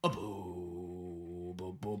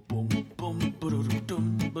Hello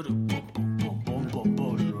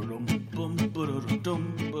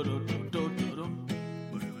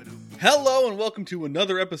and welcome to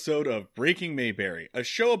another episode of Breaking Mayberry, a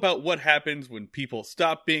show about what happens when people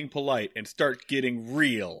stop being polite and start getting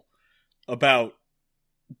real about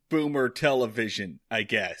boomer television, I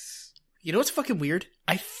guess. You know what's fucking weird?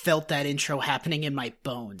 I felt that intro happening in my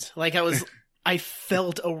bones. Like I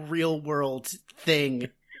felt a real world thing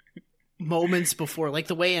moments before, like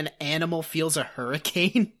the way an animal feels a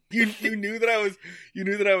hurricane. You knew that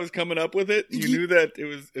I was coming up with it. You knew that it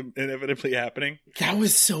was inevitably happening. That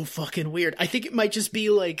was so fucking weird. I think it might just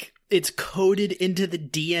be like it's coded into the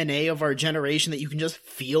DNA of our generation that you can just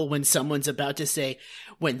feel when someone's about to say,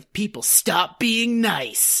 "When people stop being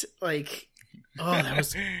nice." Like, oh,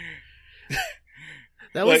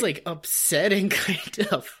 that was like upsetting, kind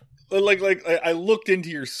of. Like I looked into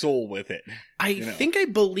your soul with it. I think I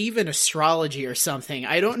believe in astrology or something.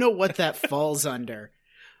 I don't know what that falls under,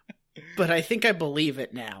 but I think I believe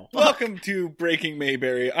it now. Welcome to Breaking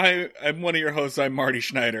Mayberry. I'm one of your hosts. I'm Marty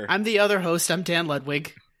Schneider. I'm the other host. I'm Dan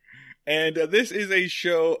Ludwig. And this is a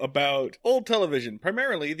show about old television,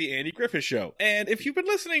 primarily the Andy Griffith Show. And if you've been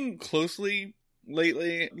listening closely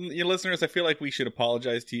lately, you listeners, I feel like we should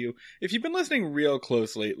apologize to you. If you've been listening real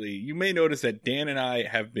close lately, you may notice that Dan and I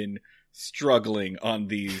have been struggling on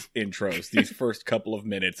these intros, these first couple of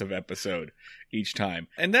minutes of episode each time.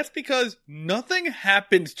 And that's because nothing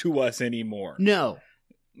happens to us anymore. No.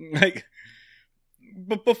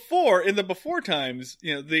 But in the before times,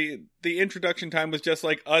 the introduction time was just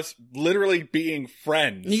like us literally being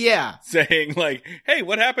friends. Yeah. Saying like, hey,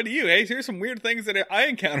 what happened to you? Hey, here's some weird things that I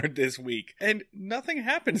encountered this week. And nothing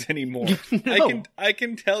happens anymore. No. I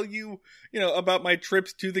can tell you, about my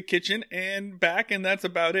trips to the kitchen and back, and that's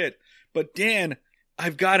about it. But Dan,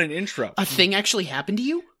 I've got an intro. A thing actually happened to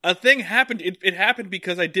you? A thing happened. It happened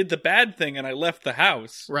because I did the bad thing and I left the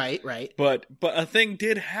house. Right. But a thing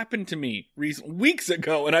did happen to me weeks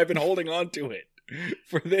ago, and I've been holding on to it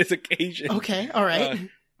for this occasion. Okay, all right.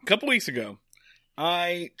 A couple weeks ago,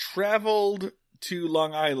 I traveled to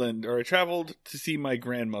Long Island, or I traveled to see my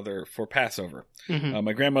grandmother for Passover. Mm-hmm.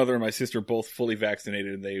 My grandmother and my sister are both fully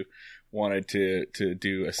vaccinated, and they wanted to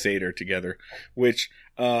do a Seder together, which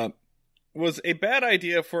was a bad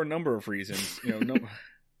idea for a number of reasons.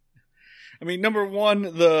 Number one,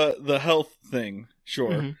 the health thing,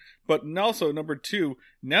 sure. Mm-hmm. But also, number two,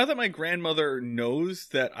 now that my grandmother knows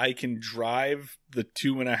that I can drive the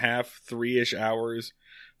 2.5, 3-ish hours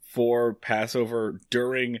for Passover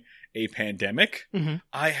during a pandemic, mm-hmm.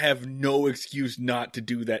 I have no excuse not to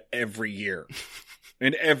do that every year.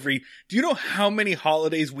 Do you know how many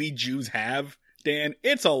holidays we Jews have, Dan?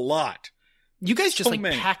 It's a lot. You guys just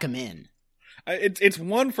many. pack them in. It's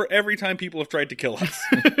one for every time people have tried to kill us.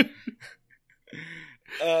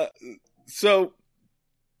 So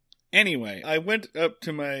anyway, I went up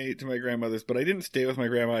to my grandmother's, but I didn't stay with my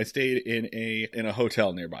grandma. I stayed in a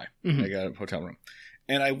hotel nearby. Mm-hmm. I got a hotel room,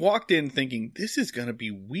 and I walked in thinking, this is going to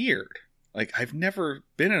be weird. Like, I've never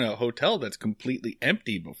been in a hotel that's completely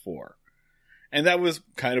empty before. And that was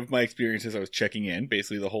kind of my experience as I was checking in.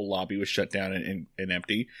 Basically, the whole lobby was shut down and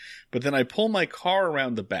empty. But then I pull my car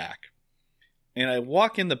around the back, and I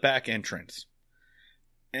walk in the back entrance.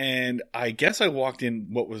 And I guess I walked in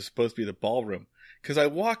what was supposed to be the ballroom. Because I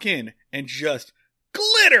walk in and just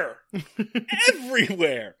glitter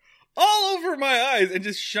everywhere. All over my eyes. And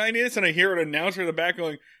just shininess. And I hear an announcer in the back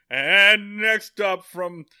going, and next up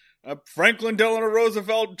from Franklin Delano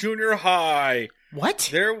Roosevelt Junior High. What?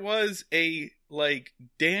 There was a,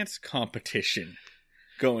 dance competition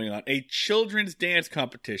going on. A children's dance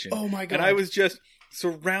competition. Oh my God. And I was just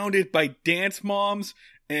surrounded by dance moms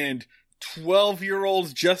and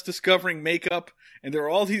 12-year-olds just discovering makeup, and there are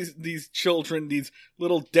all these children, these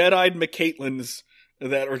little dead-eyed McCaitlins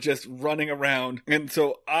that are just running around, and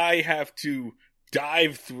so I have to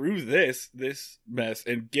dive through this mess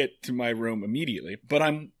and get to my room immediately. But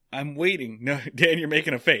I'm waiting. No, Dan, you're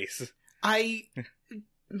making a face.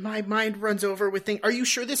 My mind runs over with things. Are you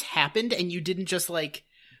sure this happened and you didn't just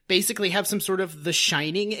basically have some sort of The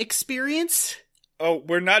Shining experience? Oh,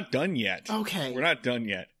 we're not done yet. Okay. We're not done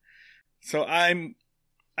yet. So I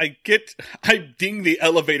ding the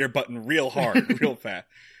elevator button real hard, real fast.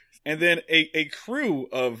 And then a crew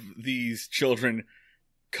of these children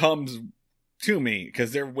comes to me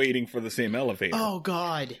because they're waiting for the same elevator. Oh,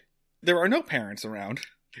 God. There are no parents around.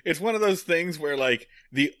 It's one of those things where,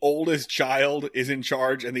 the oldest child is in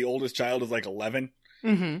charge and the oldest child is 11.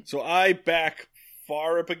 Mm-hmm. So I back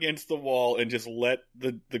far up against the wall and just let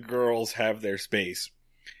the girls have their space.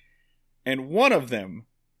 And one of them,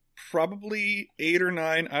 probably 8 or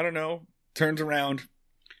 9, I don't know, turns around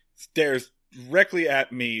stares directly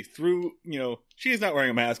at me through, she's not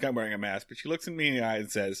wearing a mask, I'm wearing a mask, but she looks at me in the eye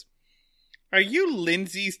and says, "Are you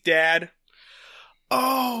Lindsay's dad?"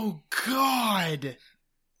 Oh, God.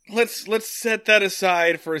 Let's set that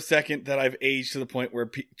aside for a second, that I've aged to the point where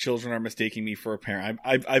children are mistaking me for a parent.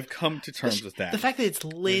 I've come to terms with that. The fact that it's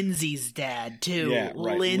Lindsay's dad, too. Yeah,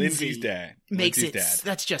 right. Lindsay's dad. Makes Lindsay's it, dad.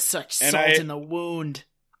 That's just such salt in the wound.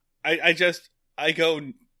 I go,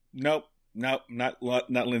 nope, not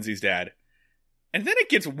Lindsay's dad. And then it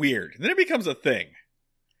gets weird. Then it becomes a thing.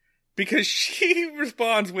 Because she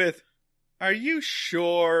responds with, "Are you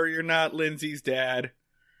sure you're not Lindsay's dad?"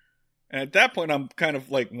 And at that point, I'm kind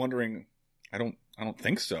of like wondering, I don't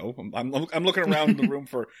think so. I'm looking around the room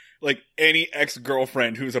for like any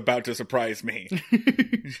ex-girlfriend who's about to surprise me.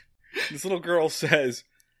 This little girl says,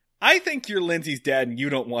 "I think you're Lindsay's dad and you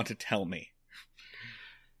don't want to tell me."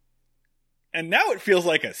 And now it feels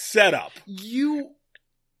like a setup. You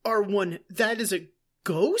are one. That is a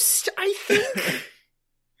ghost, I think.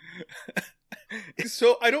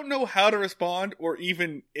 So I don't know how to respond or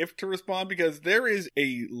even if to respond, because there is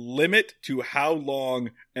a limit to how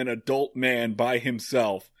long an adult man by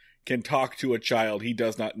himself can talk to a child he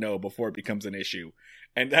does not know before it becomes an issue.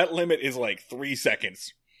 And that limit is like 3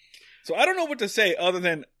 seconds. So I don't know what to say other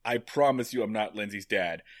than, "I promise you I'm not Lindsay's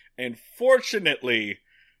dad." And fortunately,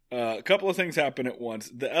 a couple of things happen at once.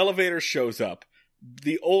 The elevator shows up.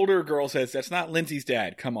 The older girl says, "That's not Lindsay's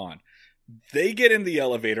dad. Come on." They get in the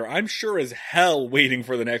elevator. I'm sure as hell waiting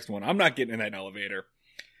for the next one. I'm not getting in that elevator.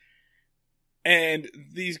 And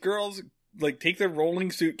these girls like take their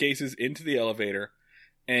rolling suitcases into the elevator.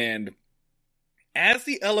 And as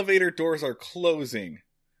the elevator doors are closing,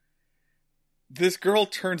 this girl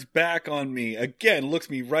turns back on me. Again, looks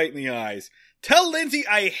me right in the eyes. "Tell Lindsay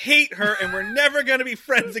I hate her and we're never going to be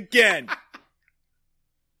friends again."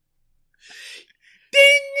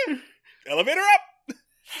 Ding! Elevator up!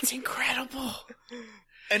 That's incredible.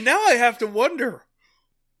 And now I have to wonder,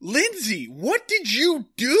 Lindsay, what did you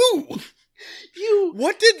do?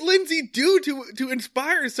 What did Lindsay do to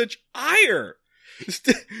inspire such ire?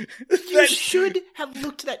 You should have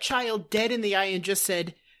looked that child dead in the eye and just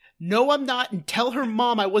said, "No, I'm not," and tell her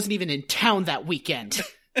mom I wasn't even in town that weekend.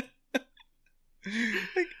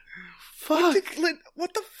 Fuck.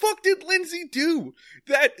 What the fuck did Lindsay do?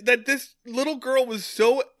 That this little girl was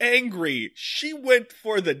so angry, she went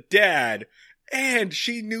for the dad, and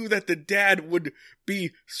she knew that the dad would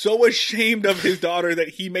be so ashamed of his daughter that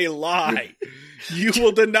he may lie. "You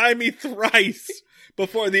will deny me thrice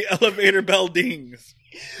before the elevator bell dings."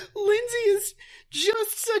 Lindsay is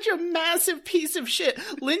just such a massive piece of shit.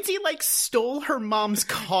 Lindsay like stole her mom's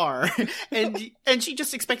car, and she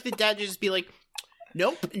just expected dad to just be like,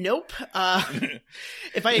 Nope.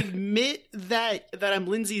 If I admit that I'm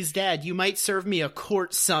Lindsay's dad, you might serve me a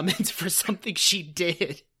court summons for something she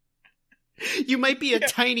did. You might be a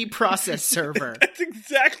tiny process server. That's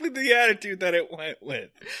exactly the attitude that it went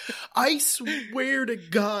with. I swear to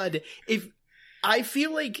God, if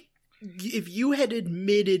you had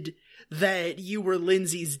admitted that you were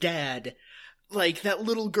Lindsay's dad, like, that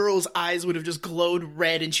little girl's eyes would have just glowed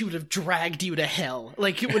red and she would have dragged you to hell.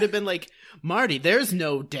 Like, it would have been like, "Marty, there's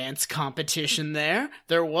no dance competition there.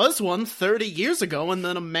 There was one 30 years ago, and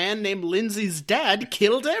then a man named Lindsay's dad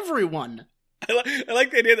killed everyone." I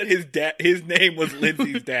like the idea that his name was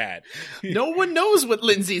Lindsay's dad. No one knows what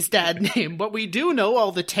Lindsay's dad named, but we do know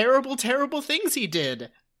all the terrible, terrible things he did.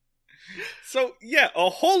 So, yeah, a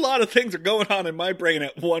whole lot of things are going on in my brain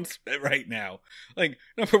at once right now. Like,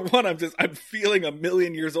 number one, I'm feeling a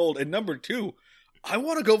million years old. And number two, I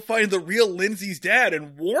want to go find the real Lindsay's dad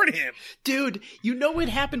and warn him. Dude, you know what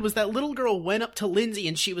happened was that little girl went up to Lindsay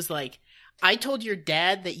and she was like, "I told your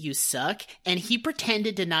dad that you suck," and he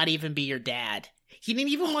pretended to not even be your dad. He didn't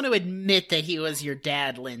even want to admit that he was your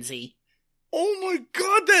dad, Lindsay. Oh my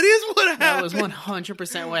God, that is what happened. That was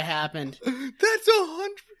 100% what happened. That's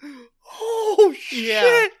 100. Oh, shit.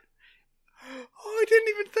 Yeah. Oh, I didn't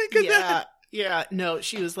even think of that. Yeah, no,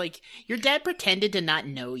 she was like, "Your dad pretended to not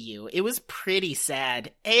know you. It was pretty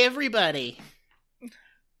sad. Everybody."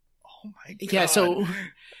 Oh my God. Yeah, so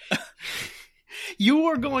you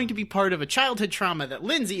are going to be part of a childhood trauma that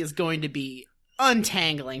Lindsay is going to be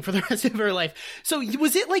untangling for the rest of her life. So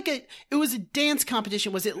was it like it was a dance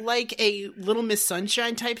competition? Was it like a Little Miss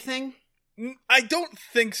Sunshine type thing? I don't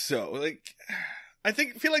think so. Like,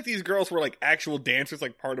 feel like these girls were like actual dancers,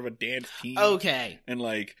 like part of a dance team. Okay. And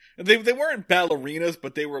like they weren't ballerinas,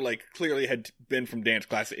 but they were like clearly had been from dance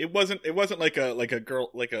class. It wasn't like a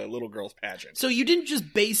little girl's pageant. So you didn't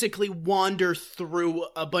just basically wander through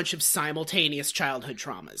a bunch of simultaneous childhood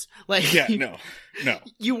traumas. Like Yeah, no.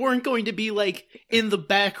 You weren't going to be like in the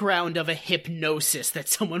background of a hypnosis that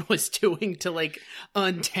someone was doing to like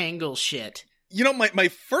untangle shit. You know, my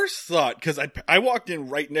first thought, because I walked in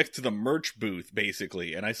right next to the merch booth,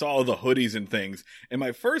 basically, and I saw all the hoodies and things, and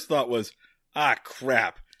my first thought was,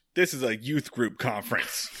 crap, this is a youth group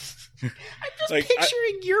conference. I'm just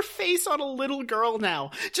picturing your face on a little girl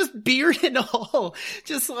now, just beard and all,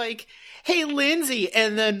 just like, hey, Lindsay,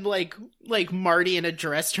 and then like Marty in a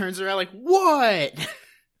dress turns around like, what?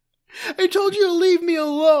 I told you to leave me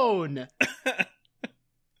alone.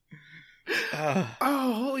 Oh,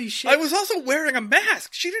 holy shit. I was also wearing a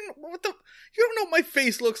mask. You don't know what my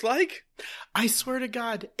face looks like. I swear to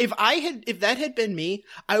God, if that had been me,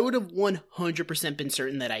 I would have 100% been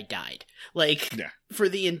certain that I died. Like, for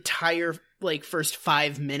the entire, like, first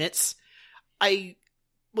 5 minutes, I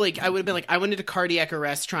would have been like, I went into cardiac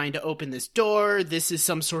arrest trying to open this door. This is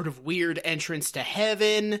some sort of weird entrance to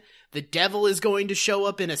heaven. The devil is going to show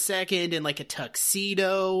up in a second in, like, a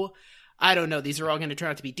tuxedo. I don't know. These are all going to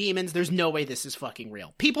turn out to be demons. There's no way this is fucking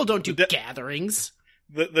real. People don't do gatherings.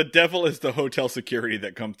 The devil is the hotel security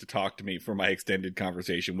that comes to talk to me for my extended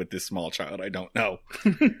conversation with this small child I don't know.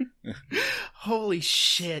 Holy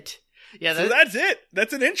shit. Yeah, so that's it.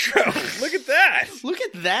 That's an intro. Look at that. Look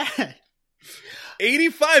at that.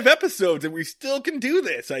 85 episodes and we still can do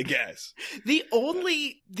this, I guess. The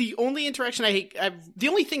only interaction the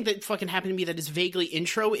only thing that fucking happened to me that is vaguely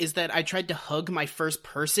intro is that I tried to hug my first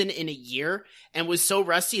person in a year and was so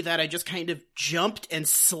rusty that I just kind of jumped and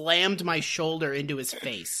slammed my shoulder into his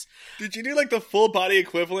face. Did you do like the full body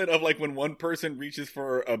equivalent of like when one person reaches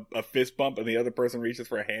for a fist bump and the other person reaches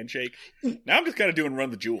for a handshake? Now I'm just kind of doing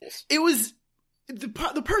Run the Jewels. It was,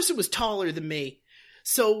 the person was taller than me.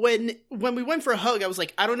 So when we went for a hug, I was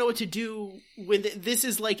like, I don't know what to do when this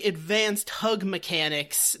is like advanced hug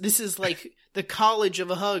mechanics. This is like the college of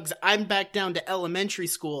hugs. I'm back down to elementary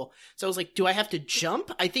school. So I was like, do I have to jump?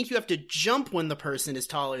 I think you have to jump when the person is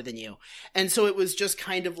taller than you. And so it was just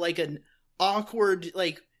kind of like an awkward,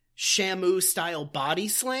 like Shamu style body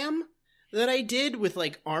slam that I did with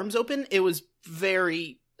like arms open. It was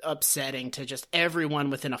very upsetting to just everyone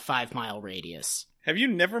within a 5-mile radius. Have you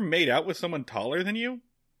never made out with someone taller than you?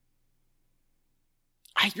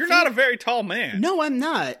 You're not a very tall man. No, I'm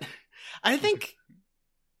not. I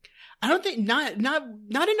don't think not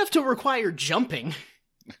enough to require jumping.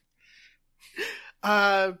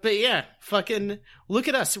 But yeah, fucking look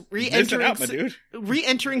at us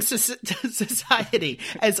re-entering society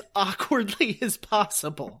as awkwardly as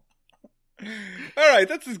possible. All right,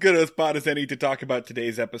 that's as good a spot as any to talk about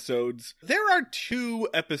today's episodes. There are 2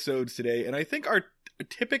 episodes today, and I think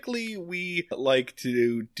typically we like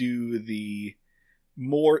to do the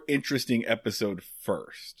more interesting episode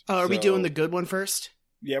first. Are we doing the good one first?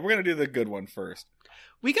 Yeah, we're going to do the good one first.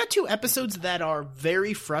 We got 2 episodes that are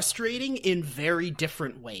very frustrating in very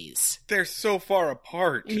different ways. They're so far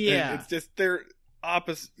apart. Yeah. It's just, they're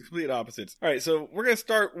complete opposites. All right, so we're going to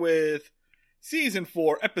start with Season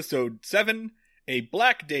 4, Episode 7, A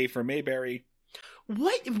Black Day for Mayberry.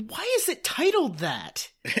 What? Why is it titled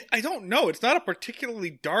that? I don't know. It's not a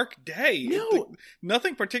particularly dark day. No.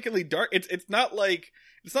 Nothing particularly dark. It's not like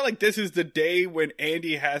this is the day when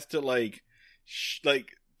Andy has to like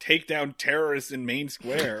take down terrorists in Main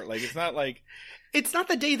Square. Like it's not like it's not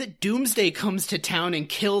the day that Doomsday comes to town and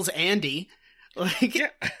kills Andy. Like yeah.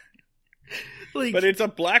 But it's a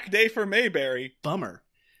black day for Mayberry. Bummer.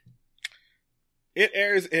 It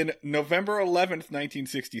airs in November 11th,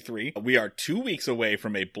 1963. We are 2 weeks away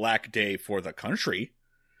from a black day for the country.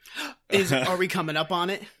 Are we coming up on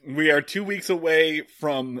it? We are 2 weeks away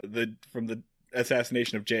from the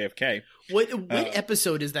assassination of JFK. What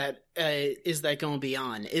episode is that going to be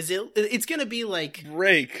on? It's going to be like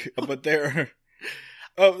break, but there's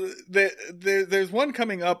one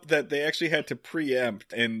coming up that they actually had to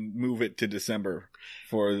preempt and move it to December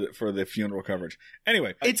for the funeral coverage.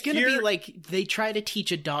 Anyway, it's going to be like they try to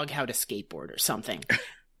teach a dog how to skateboard or something.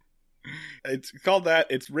 It's called that.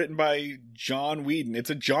 It's written by John Whedon. It's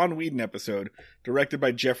a John Whedon episode, directed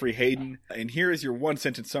by Jeffrey Hayden. And here is your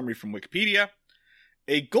 1-sentence summary from Wikipedia.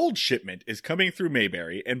 A gold shipment is coming through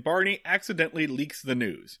Mayberry, and Barney accidentally leaks the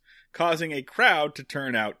news, causing a crowd to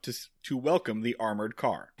turn out to welcome the armored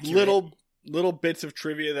car. Little bits of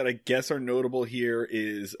trivia that I guess are notable here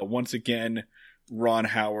is, once again, Ron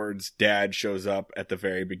Howard's dad shows up at the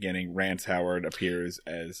very beginning. Rance Howard appears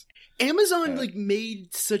as... Amazon,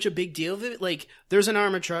 made such a big deal of it. Like, there's an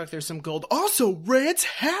armored truck, there's some gold. Also, Rance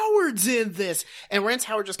Howard's in this! And Rance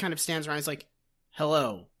Howard just kind of stands around. He's like,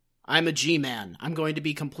 hello, I'm a G-Man. I'm going to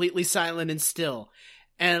be completely silent and still.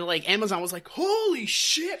 And, like, Amazon was like, holy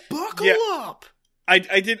shit, buckle up! I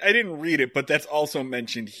didn't read it, but that's also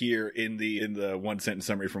mentioned here in the one sentence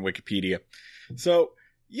summary from Wikipedia. So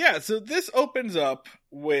this opens up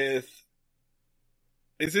with...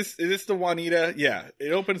 Is this the Juanita? Yeah,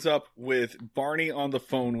 it opens up with Barney on the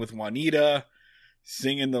phone with Juanita,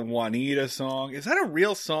 singing the Juanita song. Is that a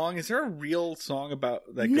real song? Is there a real song about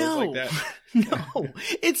that goes like that? No,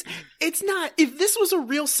 it's not. If this was a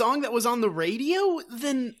real song that was on the radio,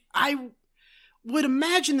 then I would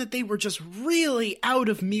imagine that they were just really out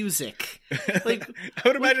of music. Like, I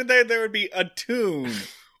would imagine there would be a tune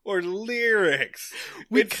or lyrics.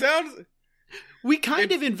 We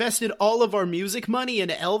kind of invested all of our music money in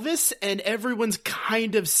Elvis, and everyone's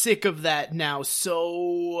kind of sick of that now.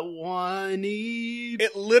 So, Juanita...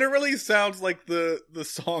 It literally sounds like the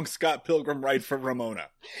song Scott Pilgrim writes for Ramona.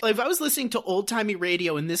 If I was listening to old-timey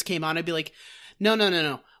radio and this came on, I'd be like,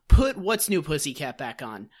 no. Put What's New Pussycat back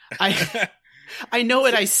on. I know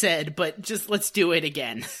what I said, but just let's do it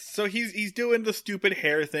again. So he's doing the stupid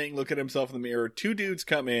hair thing, look at himself in the mirror. Two dudes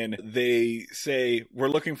come in. They say, we're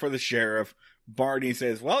looking for the sheriff. Barney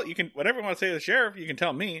says, well, you can, whatever you want to say to the sheriff, you can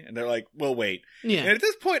tell me. And they're like, we'll wait. Yeah. And at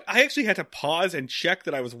this point, I actually had to pause and check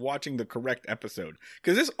that I was watching the correct episode.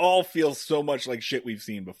 Because this all feels so much like shit we've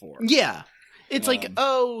seen before. Yeah. It's like,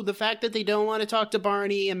 the fact that they don't want to talk to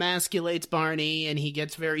Barney emasculates Barney, and he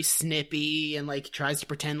gets very snippy and, like, tries to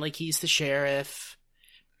pretend like he's the sheriff.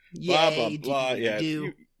 Blah, blah, blah.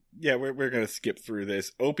 Yeah, we're going to skip through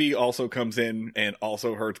this. Opie also comes in and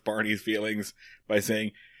also hurts Barney's feelings by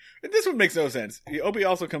saying... This one makes no sense. Opie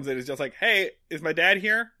also comes in and is just like, hey, is my dad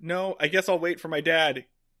here? No, I guess I'll wait for my dad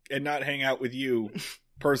and not hang out with you,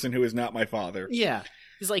 person who is not my father. Yeah.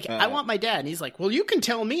 He's like, I want my dad. And he's like, well, you can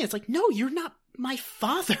tell me. It's like, no, you're not my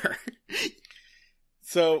father.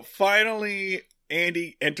 So finally,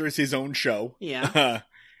 Andy enters his own show. Yeah.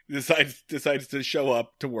 Decides to show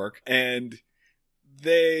up to work. And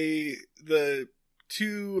the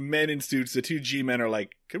two men in suits, the two G-men, are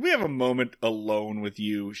like, could we have a moment alone with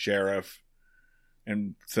you, Sheriff?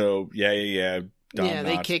 And so, Don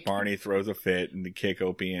knocks, Barney throws a fit, and they kick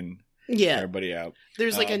Opie and everybody out.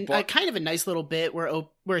 There's like a kind of a nice little bit where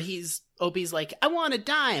Opie's like, I want a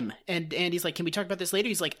dime. And Andy's like, can we talk about this later?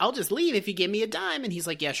 He's like, I'll just leave if you give me a dime. And he's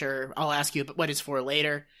like, yeah, sure. I'll ask you what it's for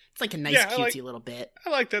later. It's like a nice, cutesy little bit. I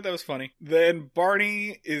like that. That was funny. Then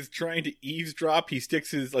Barney is trying to eavesdrop. He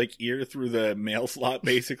sticks his ear through the mail slot,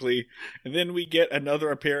 basically. And then we get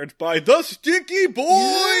another appearance by the Sticky Boy!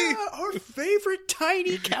 Yeah, our favorite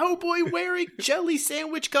tiny cowboy wearing jelly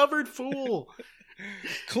sandwich covered fool.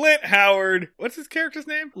 Clint Howard. What's his character's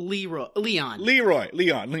name? Leon.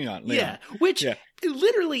 Yeah. Which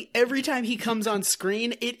literally every time he comes on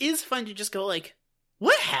screen, it is fun to just go like,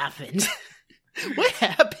 what happened? What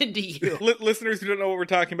happened to you? Listeners who don't know what we're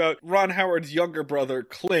talking about, Ron Howard's younger brother,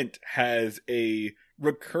 Clint, has a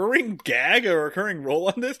recurring gag, a recurring role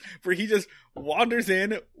on this, where he just wanders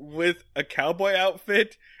in with a cowboy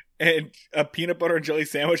outfit and a peanut butter and jelly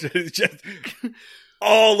sandwich that is just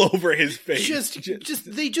all over his face.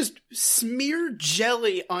 They just smear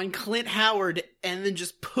jelly on Clint Howard and then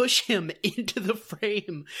just push him into the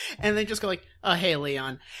frame and then just go like, oh, hey,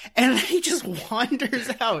 Leon. And then he just wanders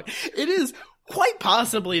out. It is quite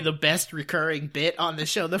possibly the best recurring bit on the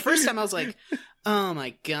show. The first time I was like, oh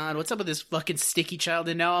my god, what's up with this fucking sticky child?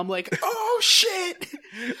 And now I'm like, oh shit.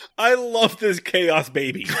 I love this chaos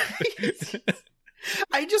baby.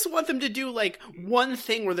 I just want them to do like one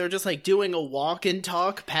thing where they're just like doing a walk and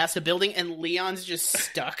talk past a building and Leon's just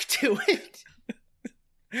stuck to it.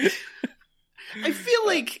 I feel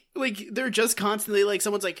like they're just constantly like,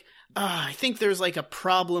 someone's like, I think there's like a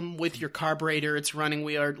problem with your carburetor. It's running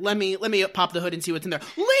weird. Let me pop the hood and see what's in there.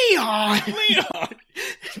 Leon!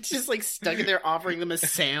 Just like stuck in there offering them a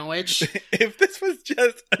sandwich. If this was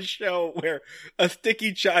just a show where a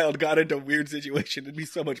sticky child got into a weird situation, it'd be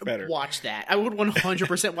so much better. Watch that. I would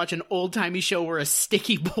 100% watch an old-timey show where a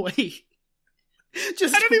sticky boy...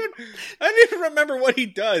 I don't even remember what he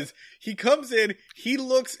does. He comes in, he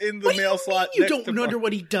looks in the mail slot. You don't wonder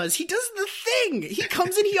what he does. He does the thing. He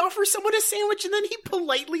comes in, he offers someone a sandwich, and then he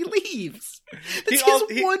politely leaves. That's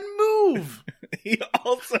his one move. He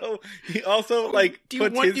also like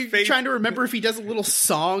puts his face. You're trying to remember if he does a little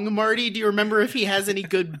song, Marty? Do you remember if he has any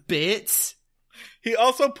good bits? He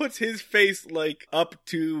also puts his face, like, up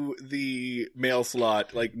to the mail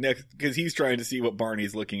slot, like, next, because he's trying to see what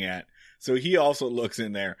Barney's looking at. So he also looks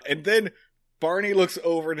in there. And then Barney looks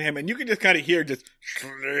over to him, and you can just kind of hear just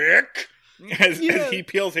shriek as he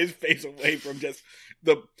peels his face away from just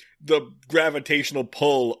the gravitational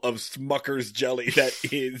pull of Smucker's jelly that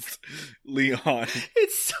is Leon.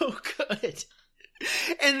 It's so good.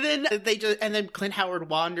 And then Clint Howard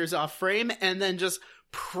wanders off frame and then just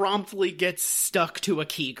promptly gets stuck to a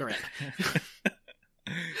key grip.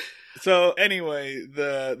 So anyway,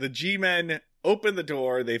 the G-men open the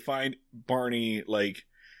door. They find Barney, like,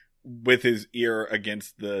 with his ear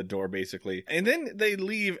against the door, basically. And then they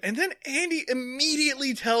leave, and then Andy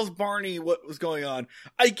immediately tells Barney what was going on.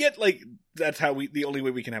 I get, like, that's the only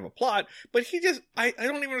way we can have a plot, but he just, I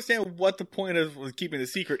don't even understand what the point of was keeping the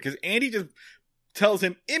secret, because Andy just tells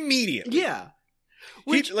him immediately. Yeah.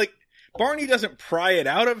 Barney doesn't pry it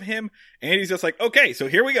out of him, and he's just like, okay, so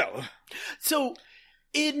here we go. So,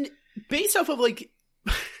 based off of, like,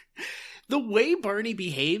 the way Barney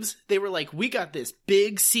behaves, they were like, we got this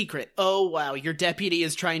big secret. Oh, wow, your deputy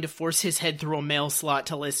is trying to force his head through a mail slot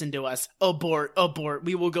to listen to us. Abort, abort.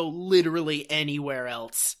 We will go literally anywhere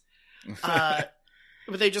else. But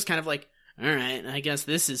they just kind of like, all right, I guess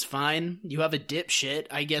this is fine. You have a dipshit.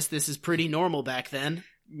 I guess this is pretty normal back then.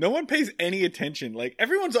 No one pays any attention. Like,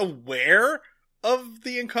 everyone's aware of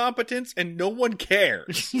the incompetence and no one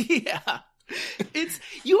cares. Yeah.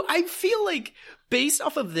 I feel like based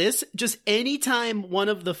off of this, just anytime one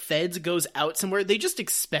of the feds goes out somewhere, they just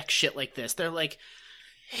expect shit like this. They're like,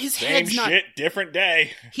 his head's not... Same shit, different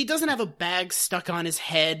day. He doesn't have a bag stuck on his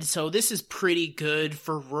head, so this is pretty good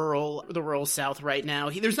for the rural South right now.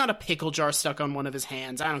 There's not a pickle jar stuck on one of his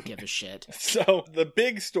hands. I don't give a shit. So, the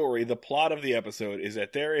big story, the plot of the episode, is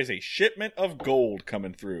that there is a shipment of gold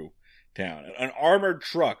coming through town. An armored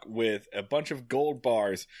truck with a bunch of gold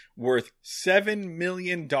bars worth $7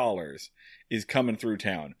 million is coming through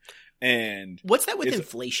town. And what's that with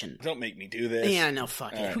inflation? Don't make me do this. Yeah, no,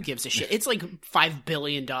 fuck it. Right. Who gives a shit? It's like $5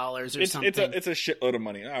 billion or something. It's a shitload of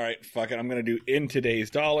money. All right, fuck it. I'm going to do in today's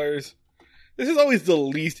dollars. This is always the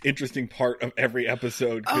least interesting part of every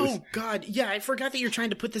episode. Oh, God. Yeah, I forgot that you're trying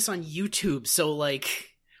to put this on YouTube, so, like,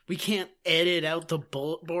 we can't edit out the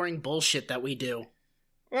boring bullshit that we do.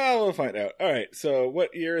 Well, we'll find out. All right, so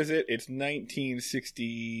what year is it? It's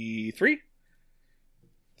 1963?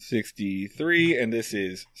 63, and this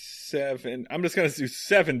is $7. I'm just going to do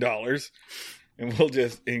 $7, and we'll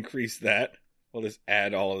just increase that. We'll just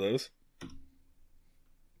add all of those.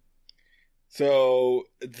 So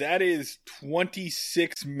that is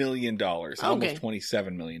 $26 million, almost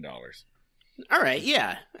 $27 million. All right,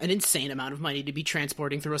 yeah. An insane amount of money to be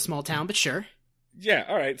transporting through a small town, but sure. Yeah,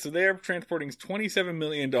 all right. So they're transporting $27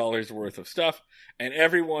 million worth of stuff, and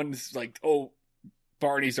everyone's like, oh,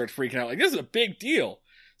 Barney starts freaking out. Like, this is a big deal.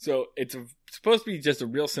 So it's supposed to be just a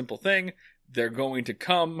real simple thing. They're going to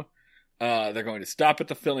come. They're going to stop at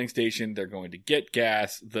the filling station. They're going to get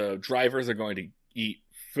gas. The drivers are going to eat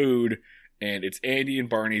food. And it's Andy and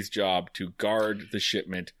Barney's job to guard the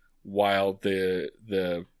shipment while the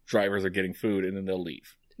drivers are getting food, and then they'll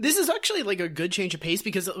leave. This is actually like a good change of pace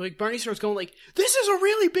because like Barney starts going like, this is a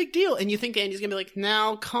really big deal. And you think Andy's going to be like,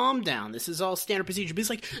 now calm down. This is all standard procedure. But he's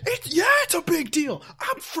like, it's a big deal.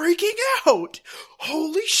 I'm freaking out.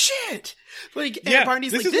 Holy shit. Like, yeah, and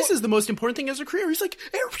Barney's like, this is the most important thing as a career. He's like,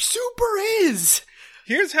 it super is.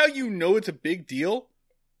 Here's how you know it's a big deal.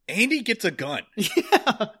 Andy gets a gun.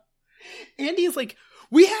 Yeah. Andy is like,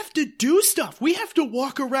 we have to do stuff. We have to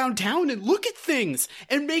walk around town and look at things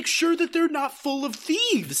and make sure that they're not full of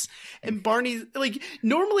thieves. And Barney's like,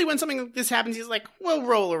 normally when something like this happens, he's like, we'll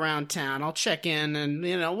roll around town. I'll check in and,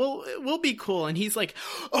 we'll be cool. And he's like,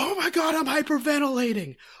 oh my God, I'm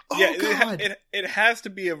hyperventilating. Oh yeah, God. It has to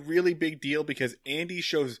be a really big deal because Andy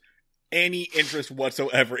shows any interest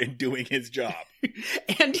whatsoever in doing his job.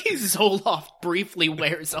 Andy's Zoloft briefly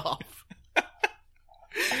wears off.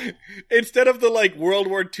 Instead of the like World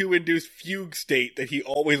War II induced fugue state that he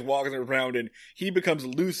always walks around in, he becomes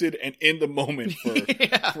lucid and in the moment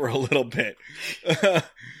for a little bit.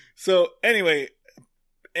 So anyway,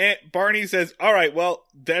 Barney says, all right, well,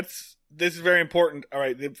 this is very important. All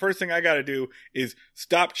right, the first thing I got to do is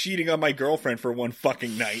stop cheating on my girlfriend for one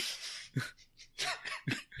fucking night.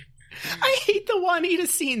 I hate the Juanita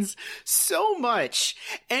scenes so much.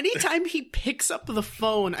 Anytime he picks up the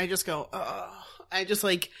phone, I just go, oh. I just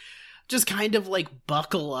kind of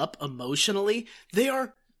buckle up emotionally. They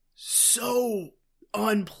are so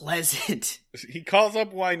unpleasant. He calls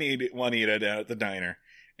up Juanita down at the diner,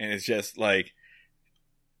 and it's just like,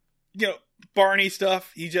 Barney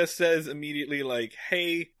stuff, he just says immediately, like,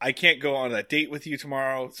 hey, I can't go on that date with you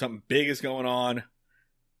tomorrow. Something big is going on.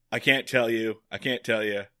 I can't tell you.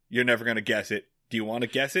 You're never going to guess it. Do you want to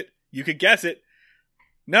guess it? You could guess it.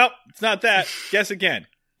 Nope, it's not that. Guess again.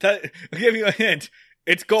 I'll give you a hint.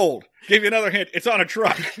 It's gold. Give you another hint. It's on a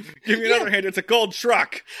truck. Give you another hint. It's a gold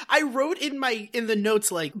truck. I wrote in the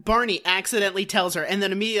notes, like, Barney accidentally tells her, and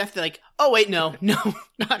then immediately after, like, oh wait, no,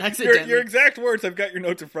 not accidentally. Your exact words, I've got your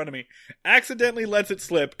notes in front of me. Accidentally lets it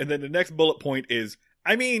slip, and then the next bullet point is,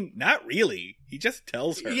 I mean, not really. He just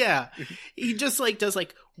tells her. Yeah. He just, like, does,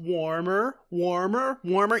 like, warmer.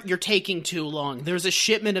 You're taking too long. There's a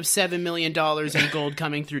shipment of $7 million in gold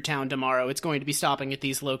coming through town tomorrow. It's going to be stopping at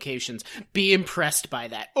these locations. Be impressed by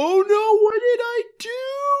that. Oh no, what did I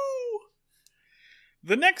do?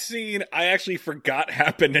 The next scene I actually forgot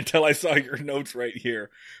happened until I saw your notes right here.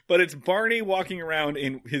 But it's Barney walking around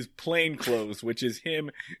in his plain clothes, which is him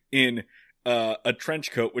in a trench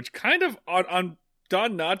coat, which kind of on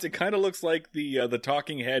Don Knotts, it kind of looks like the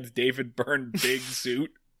Talking Heads David Byrne big suit.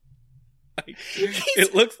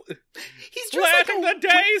 It looks. He's just letting the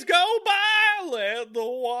days go by, let the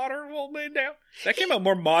water roll me down. That came out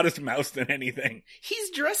more Modest Mouse than anything. He's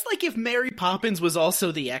dressed like if Mary Poppins was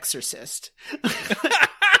also the Exorcist.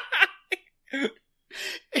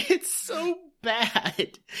 It's so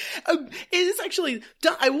bad. It is actually.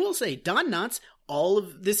 I will say, Don Knotts, all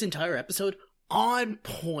of this entire episode, on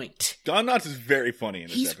point. Don Knotts is very funny in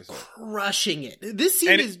this episode. He's crushing it. This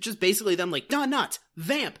scene is just basically them like, Don Knotts,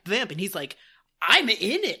 vamp. And he's like, I'm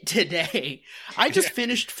in it today. I just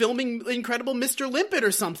finished filming Incredible Mr. Limpet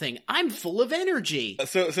or something. I'm full of energy.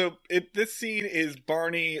 This scene is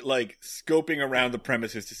Barney, like, scoping around the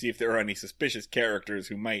premises to see if there are any suspicious characters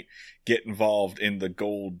who might get involved in the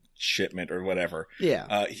gold shipment or whatever.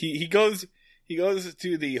 Yeah. He goes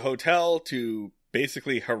to the hotel to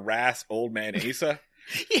basically harass old man Asa.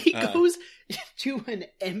 He goes to an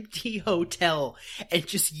empty hotel and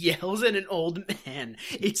just yells at an old man.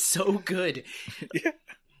 It's so good. Yeah.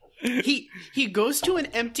 He goes to an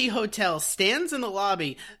empty hotel, stands in the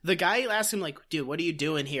lobby. The guy asks him, like, dude, what are you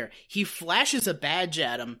doing here? He flashes a badge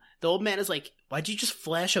at him. The old man is like, why'd you just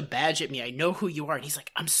flash a badge at me? I know who you are. And he's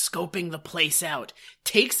like, I'm scoping the place out.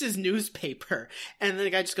 Takes his newspaper. And then the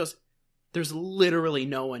guy just goes, there's literally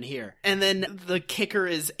no one here. And then the kicker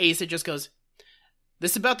is Asa just goes,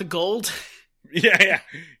 this about the gold? Yeah.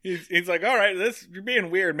 He's like, all right, you're being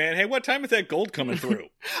weird, man. Hey, what time is that gold coming through?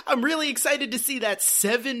 I'm really excited to see that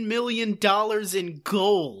 $7 million in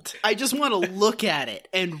gold. I just want to look at it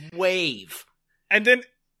and wave. And then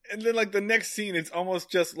like the next scene, it's almost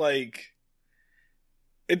just like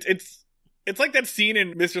it's like that scene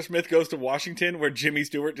in Mr. Smith Goes to Washington where Jimmy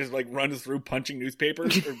Stewart just like runs through punching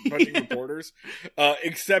newspapers or punching reporters.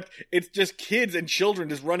 Except it's just kids and children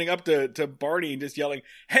just running up to Barney and just yelling,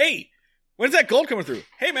 hey, when's that gold coming through?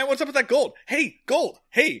 Hey man, what's up with that gold? Hey, gold.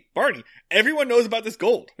 Hey, Barney. Everyone knows about this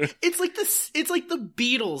gold. It's like the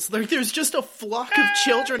Beatles. There's just a flock of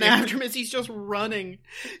children after him as he's just running.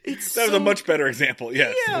 That was a much better example.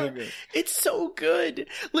 Yes. Yeah. It's so good.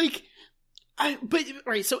 Like,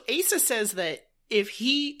 so Asa says that if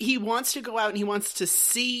he wants to go out and he wants to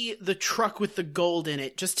see the truck with the gold in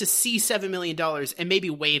it, just to see $7 million and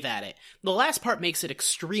maybe wave at it. The last part makes it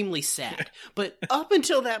extremely sad. But up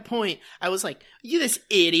until that point, I was like, this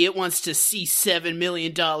idiot wants to see $7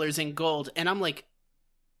 million in gold. And I'm like,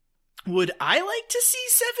 would I like to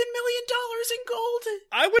see $7 million in gold?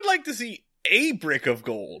 I would like to see a brick of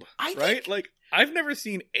gold, right? Like, I've never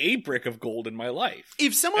seen a brick of gold in my life.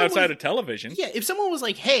 If someone outside of television. Yeah, if someone was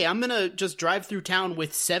like, hey, I'm going to just drive through town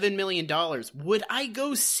with $7 million, would I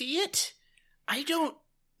go see it? I don't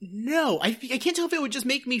know. I can't tell if it would just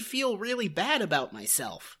make me feel really bad about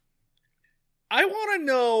myself. I want to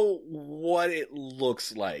know what it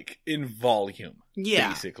looks like in volume,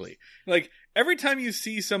 basically. Like, every time you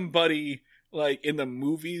see somebody, like, in the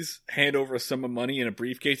movies hand over a sum of money in a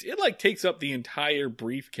briefcase, it, like, takes up the entire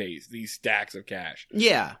briefcase, these stacks of cash.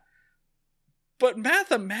 Yeah. But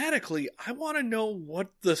mathematically, I want to know what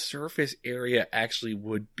the surface area actually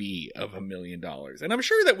would be of $1 million. And I'm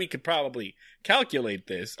sure that we could probably calculate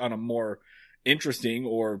this on a more interesting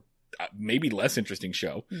or maybe less interesting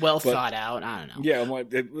show. Thought out. I don't know. Yeah,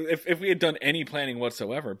 if we had done any planning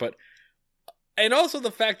whatsoever. And also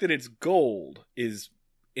the fact that it's gold is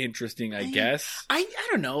interesting, I guess. I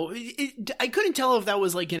don't know. I couldn't tell if that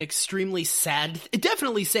was like an extremely sad...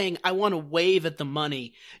 Definitely saying I want to wave at the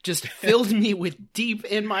money just filled me with deep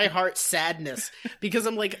in my heart sadness. Because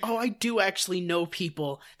I'm like, I do actually know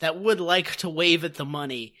people that would like to wave at the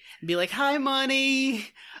money. And be like, hi money,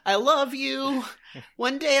 I love you.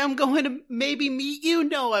 one day I'm going to maybe meet you.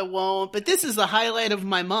 No, I won't. But this is the highlight of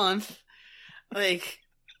my month. Like,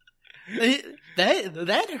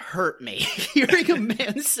 that hurt me. Hearing a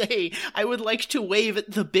man say, I would like to wave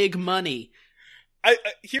at the big money.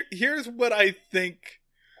 Here's what I think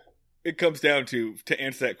it comes down to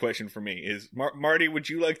answer that question for me is, Marty, would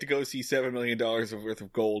you like to go see $7 million worth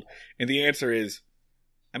of gold? And the answer is,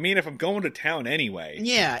 I mean, if I'm going to town anyway.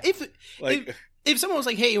 Yeah. If someone was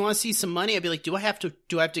like, hey, you want to see some money? I'd be like, do I have to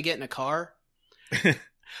get in a car?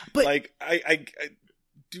 But like,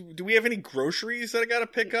 do we have any groceries that I gotta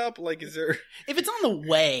pick up? Like, is there? If it's on the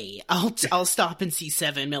way, I'll stop and see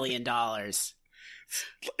 $7 million.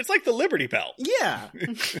 It's like the Liberty Bell. Yeah.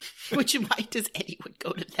 Which, why does anyone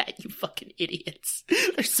go to that, you fucking idiots?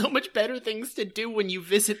 There's so much better things to do when you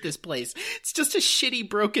visit this place. It's just a shitty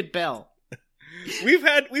broken bell. We've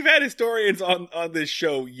had historians on this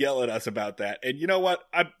show yell at us about that, and you know what?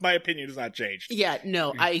 My opinion has not changed. Yeah,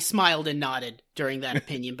 no, I smiled and nodded during that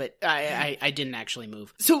opinion, but I didn't actually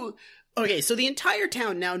move. So, okay, so the entire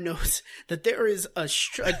town now knows that there is a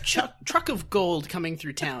truck of gold coming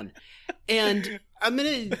through town, and I'm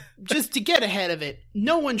gonna, just to get ahead of it,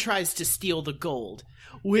 no one tries to steal the gold.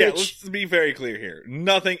 Which, yeah, let's be very clear here.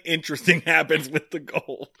 Nothing interesting happens with the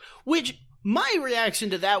gold. Which, my reaction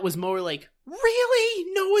to that was more like, really?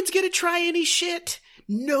 No one's gonna try any shit?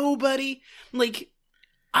 Nobody? Like,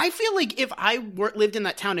 I feel like if I lived in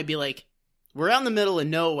that town, I'd be like, we're out in the middle of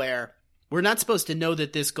nowhere. We're not supposed to know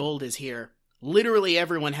that this gold is here. Literally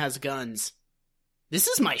everyone has guns. This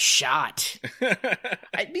is my shot.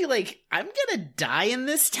 I'd be like, I'm gonna die in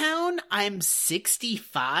this town. I'm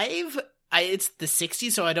 65. It's the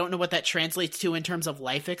 60s, so I don't know what that translates to in terms of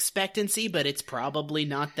life expectancy, but it's probably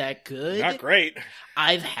not that good. Not great.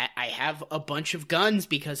 I have a bunch of guns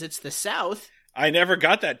because it's the South. I never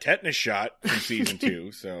got that tetanus shot from season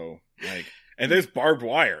 2, so, like, and there's barbed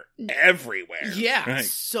wire everywhere. Yeah, like,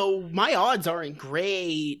 so my odds aren't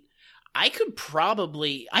great. I could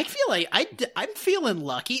probably, I feel like I'm feeling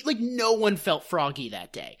lucky. Like, no one felt froggy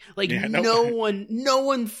that day. Like, yeah, no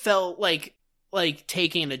one felt like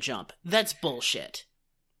taking a jump. That's bullshit.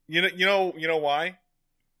 You know why?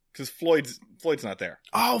 Because Floyd's not there.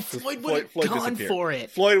 Oh, Floyd would have gone for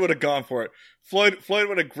it. Floyd would have gone for it. Floyd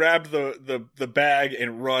would have grabbed the bag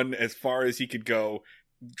and run as far as he could go,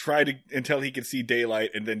 until he could see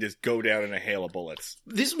daylight, and then just go down in a hail of bullets.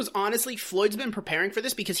 This was honestly, Floyd's been preparing for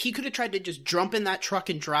this because he could have tried to just jump in that truck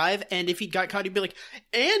and drive, and if he got caught, he'd be like,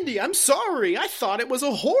 Andy, I'm sorry, I thought it was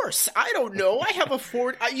a horse. I don't know. I have a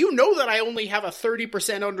Ford. You know that I only have a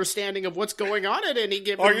 30% understanding of what's going on at any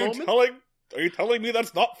given moment. Are you telling me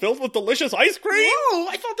that's not filled with delicious ice cream? Whoa,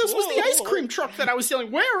 I thought this was the ice cream truck that I was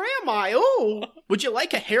stealing. Where am I? Oh, would you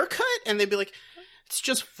like a haircut? And they'd be like, it's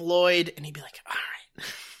just Floyd. And he'd be like, all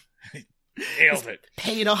right. Nailed it.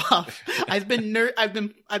 Paid off. I've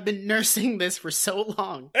been nursing this for so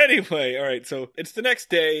long. Anyway, all right. So it's the next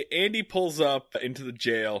day. Andy pulls up into the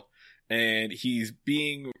jail, and he's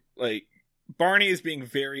being like, Barney is being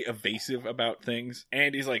very evasive about things.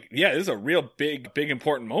 And he's like, yeah, this is a real big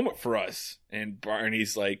important moment for us. And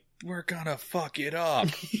Barney's like, we're gonna fuck it up.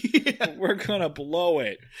 Yeah. We're gonna blow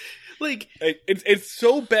it. Like, it's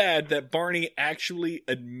so bad that Barney actually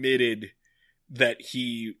admitted that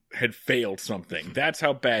he had failed something. That's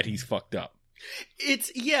how bad he's fucked up.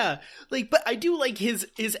 But I do like his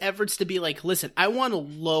efforts to be like, listen, I want to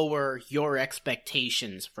lower your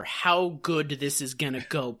expectations for how good this is gonna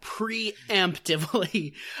go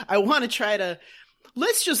preemptively. I want to try to,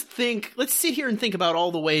 let's sit here and think about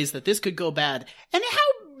all the ways that this could go bad, and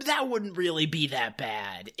how that wouldn't really be that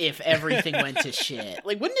bad if everything went to shit.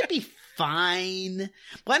 Like, wouldn't it be fine?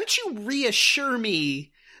 Why don't you reassure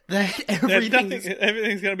me that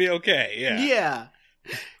everything's gonna be okay? Yeah.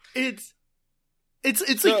 It's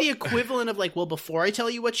like the equivalent of like, well, before I tell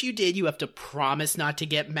you what you did, you have to promise not to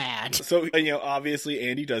get mad. So, obviously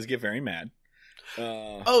Andy does get very mad.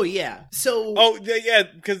 Oh yeah. So. Oh yeah,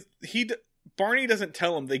 because Barney doesn't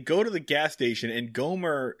tell him. They go to the gas station, and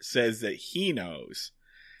Gomer says that he knows,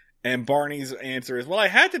 and Barney's answer is, "Well, I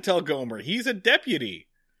had to tell Gomer. He's a deputy."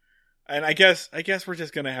 And I guess we're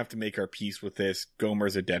just gonna have to make our peace with this.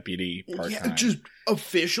 Gomer's a deputy part-time. Yeah, just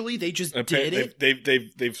officially, they just did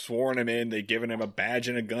it. They've sworn him in. They've given him a badge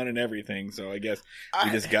and a gun and everything. So I guess we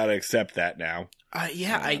just gotta accept that now.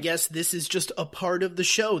 I guess this is just a part of the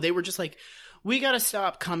show. They were just like, we gotta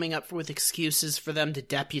stop coming up with excuses for them to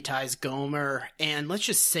deputize Gomer, and let's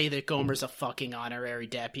just say that Gomer's a fucking honorary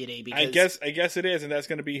deputy. Because I guess it is, and that's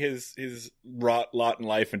going to be his lot in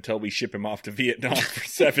life until we ship him off to Vietnam for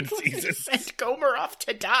 7 seasons. Send Gomer off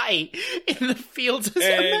to die in the fields.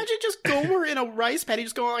 Imagine just Gomer in a rice paddy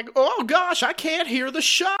just going like, "Oh gosh, I can't hear the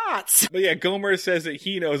shots." But yeah, Gomer says that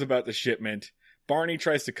he knows about the shipment. Barney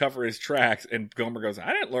tries to cover his tracks, and Gomer goes,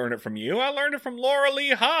 "I didn't learn it from you. I learned it from Laura Lee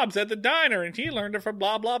Hobbs at the diner, and he learned it from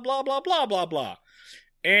blah, blah, blah, blah, blah, blah, blah."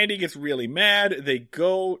 Andy gets really mad. They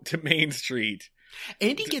go to Main Street.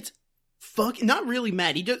 Andy gets not really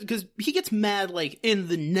mad. He does, because he gets mad like in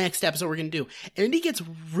the next episode we're gonna do. Andy gets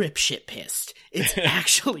rip shit pissed. It's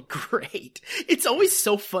actually great. It's always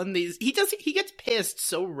so fun. He gets pissed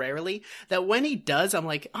so rarely that when he does, I'm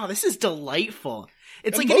like, oh, this is delightful.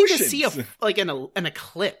 It's like getting to see an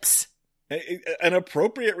eclipse. An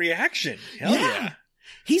appropriate reaction. Hell yeah.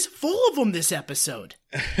 He's full of them this episode.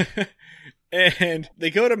 And they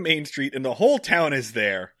go to Main Street, and the whole town is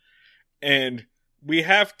there. And we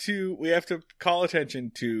have to call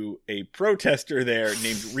attention to a protester there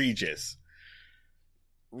named Regis.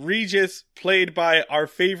 Regis, played by our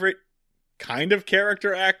favorite kind of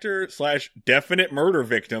character actor / definite murder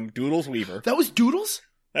victim, Doodles Weaver. That was Doodles?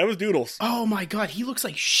 That was Doodles. Oh my god, he looks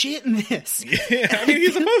like shit in this. Yeah, I mean,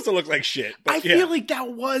 he's supposed to look like shit. But I feel like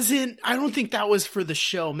that wasn't... I don't think that was for the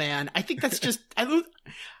show, man. I think that's just... I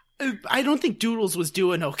don't think Doodles was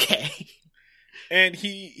doing okay. And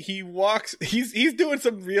he walks... He's doing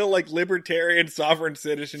some real, like, libertarian sovereign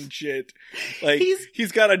citizen shit. Like,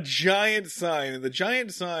 he's got a giant sign, and the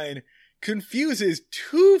giant sign confuses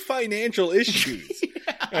 2 financial issues.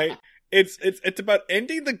 Yeah. Right? It's about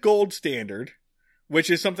ending the gold standard, which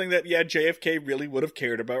is something that, JFK really would have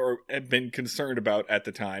cared about or had been concerned about at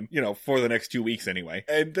the time, for the next 2 weeks anyway.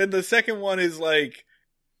 And then the second one is like,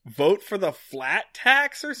 vote for the flat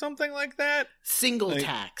tax or something like that? Single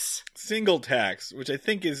tax, which I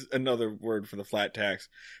think is another word for the flat tax.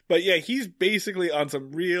 But yeah, he's basically on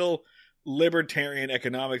some real libertarian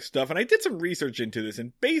economic stuff. And I did some research into this,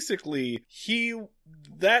 and basically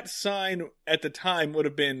that sign at the time would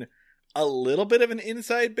have been a little bit of an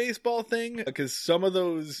inside baseball thing, because some of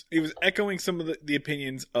those, it was echoing some of the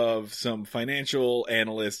opinions of some financial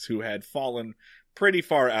analysts who had fallen pretty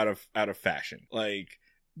far out of fashion. Like,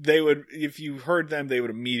 they would, if you heard them, they would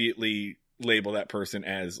immediately label that person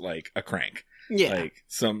as like a crank. Yeah. Like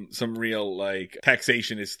some real like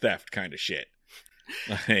taxation is theft kind of shit.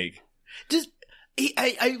 Like,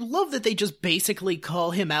 I love that they just basically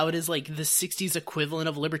call him out as like the 60s equivalent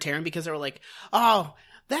of libertarian, because they were like, oh,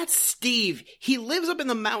 that's Steve. He lives up in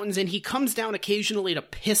the mountains and he comes down occasionally to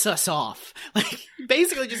piss us off. Like,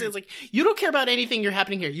 basically just it's like, you don't care about anything you're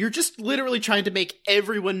happening here. You're just literally trying to make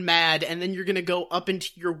everyone mad, and then you're going to go up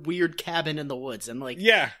into your weird cabin in the woods. And like,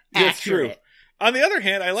 yeah, that's true. On the other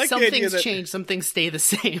hand, I like some the idea things that change, some things stay the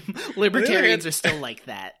same. Libertarians are still like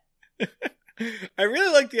that. I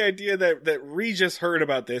really like the idea that Regis heard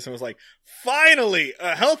about this and was like, finally,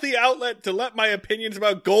 a healthy outlet to let my opinions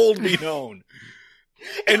about gold be known.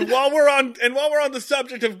 And while we're on the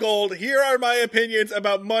subject of gold, here are my opinions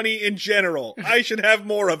about money in general. I should have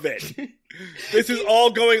more of it. This is all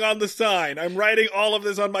going on the sign. I'm writing all of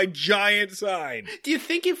this on my giant sign. Do you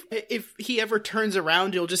think if he ever turns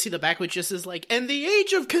around, you'll just see the back which just is like, and the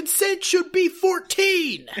age of consent should be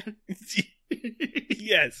 14?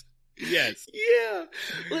 Yes. Yeah.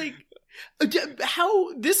 Like,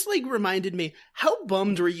 how this like reminded me, how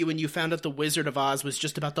bummed were you when you found out the Wizard of Oz was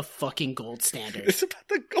just about the fucking gold standard? It's about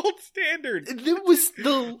the gold standard.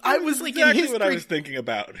 I was like, exactly in history, what I was thinking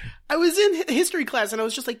about. I was in history class and I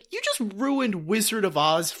was just like, you just ruined Wizard of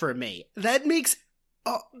Oz for me. That makes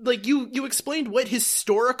like you explained what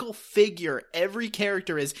historical figure every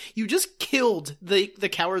character is. You just killed the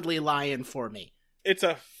Cowardly Lion for me. It's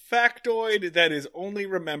a factoid that is only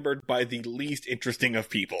remembered by the least interesting of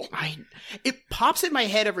people. It pops in my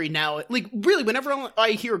head every now, like really, whenever I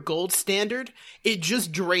hear gold standard, it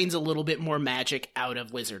just drains a little bit more magic out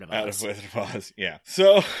of Wizard of Oz. Yeah.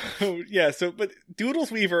 So, but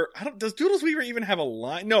Doodles Weaver, does Doodles Weaver even have a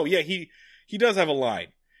line? No, yeah, he does have a line.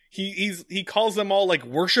 He calls them all like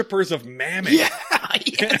worshippers of Mammon. Yeah,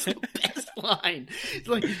 that's the best line. It's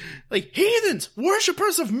like heathens,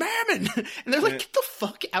 worshippers of Mammon, and they're like, get the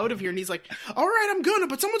fuck out of here. And he's like, all right, I'm gonna,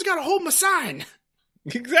 but someone's got to hold my sign.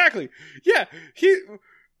 Exactly. Yeah, he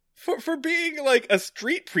for being like a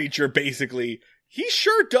street preacher, basically, he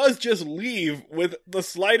sure does just leave with the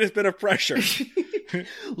slightest bit of pressure.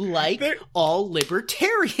 Like all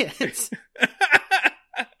libertarians.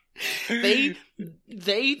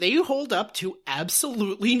 They hold up to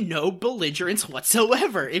absolutely no belligerence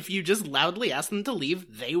whatsoever. If you just loudly ask them to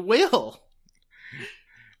leave, they will.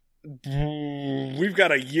 We've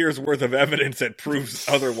got a year's worth of evidence that proves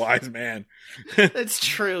otherwise, man. That's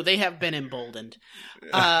true. They have been emboldened.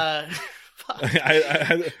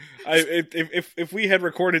 If we had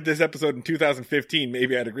recorded this eepisode in 2015,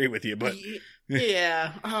 maybe I'd agree with you, but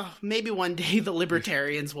yeah, maybe one day the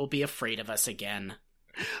libertarians will be afraid of us again.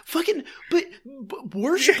 But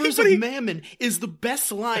worshippers of Mammon is the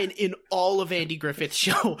best line in all of Andy Griffith's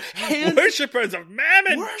show. Worshippers of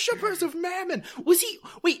Mammon! Worshippers of Mammon! Is he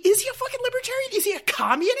a fucking libertarian? Is he a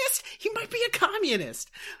communist? He might be a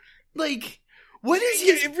communist. Like, what is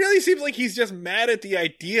his... It really seems like he's just mad at the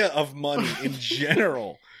idea of money in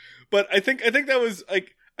general. But I think that was,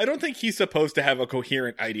 like, I don't think he's supposed to have a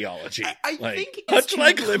coherent ideology. I think much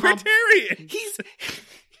like libertarians.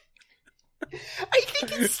 I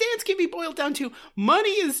think his stance can be boiled down to money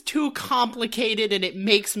is too complicated and it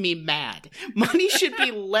makes me mad. Money should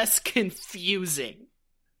be less confusing.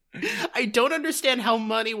 I don't understand how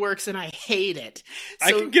money works and I hate it. So,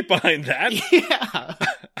 I can get behind that. Yeah.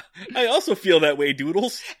 I also feel that way,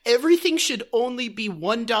 Doodles. Everything should only be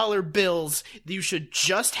 $1 bills. You should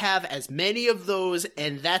just have as many of those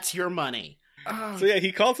and that's your money. So yeah,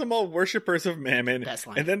 he calls them all worshippers of Mammon. Best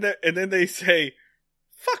line. And then they say,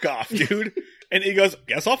 "Fuck off, dude." And he goes,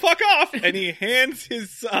 "Guess I'll fuck off." And he hands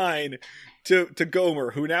his sign to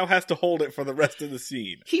Gomer, who now has to hold it for the rest of the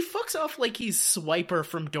scene. He fucks off like he's Swiper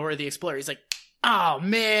from Dora the Explorer. He's like, "Oh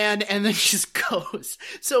man," and then just goes.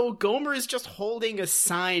 So Gomer is just holding a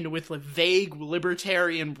sign with like vague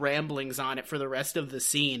libertarian ramblings on it for the rest of the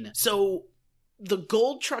scene. So the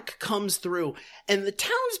gold truck comes through and the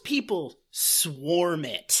townspeople swarm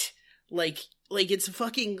it. Like it's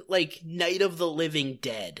fucking like Night of the Living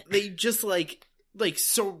Dead. They just like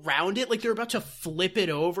surround it like they're about to flip it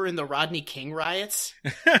over in the Rodney King riots.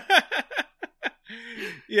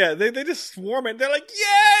 Yeah, they just swarm it. They're like,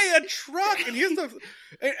 "Yay, a truck!" And here's the.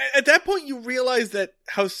 At that point, you realize that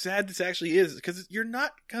how sad this actually is because you're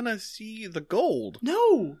not gonna see the gold.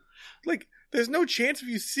 No, like there's no chance of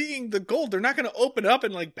you seeing the gold. They're not gonna open up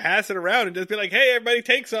and like pass it around and just be like, "Hey, everybody,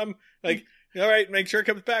 take some." Like, all right, make sure it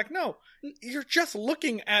comes back. No, you're just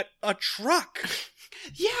looking at a truck.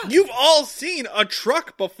 Yeah. You've all seen a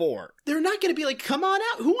truck before. They're not gonna be like, "Come on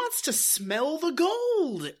out. Who wants to smell the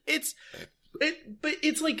gold?" But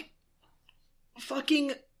it's like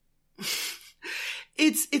fucking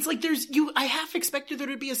it's like I half expected there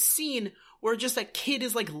to be a scene where just a kid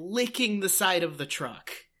is like licking the side of the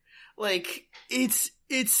truck. Like it's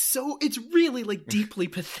really like deeply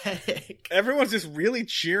pathetic. Everyone's just really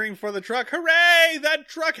cheering for the truck. Hooray! That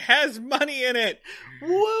truck has money in it.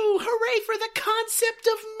 Woo! Hooray for the concept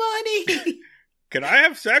of money. Can I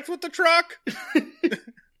have sex with the truck?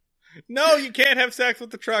 No, you can't have sex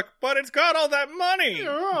with the truck, but it's got all that money.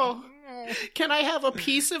 Oh. Can I have a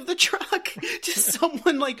piece of the truck? Just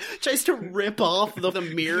someone like tries to rip off the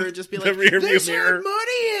mirror and just be like, "This had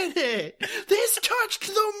money in it. This touched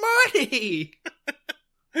the money."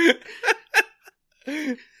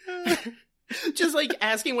 Just like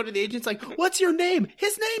asking one of the agents, like, "What's your name?"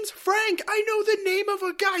 "His name's Frank. I know the name of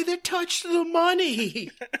a guy that touched the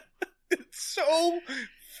money." It's so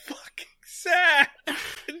fucking sad.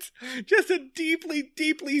 It's just a deeply,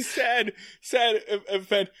 deeply sad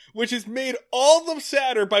event, which is made all the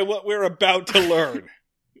sadder by what we're about to learn.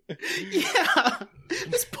 Yeah,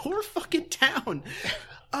 this poor fucking town.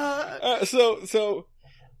 So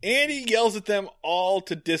Andy yells at them all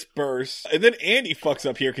to disperse, and then Andy fucks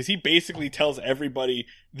up here because he basically tells everybody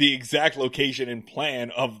the exact location and plan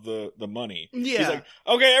of the money. Yeah. He's like,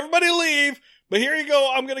 "Okay, everybody leave, but here you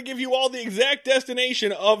go. I'm going to give you all the exact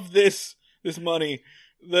destination of this money."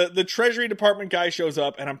 The Treasury Department guy shows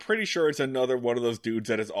up, and I'm pretty sure it's another one of those dudes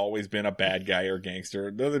that has always been a bad guy or gangster.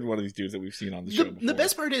 Another one of these dudes that we've seen on the show before. The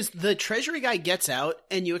best part is the Treasury guy gets out,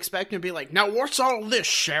 and you expect him to be like, "Now what's all this,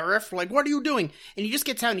 Sheriff? Like, what are you doing?" And he just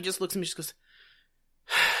gets out, and he just looks at me and just goes,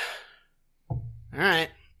 "All right."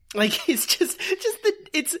 Like, it's just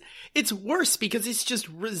it's worse because it's just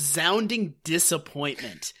resounding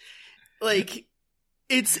disappointment. Like,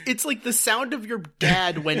 It's like the sound of your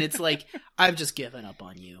dad when it's like, "I've just given up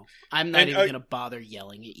on you. I'm not even going to bother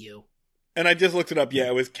yelling at you." And I just looked it up. Yeah,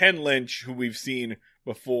 it was Ken Lynch, who we've seen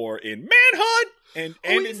before in Manhunt and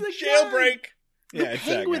in Jailbreak. The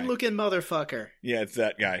penguin-looking motherfucker. Yeah, it's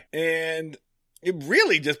that guy. And it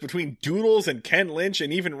really just between Doodles and Ken Lynch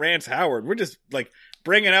and even Rance Howard, we're just like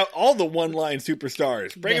bringing out all the one-line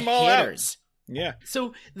superstars. Bring them all out. Yeah.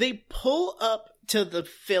 So they pull up to the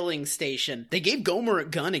filling station. They gave Gomer a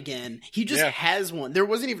gun again. He just has one. There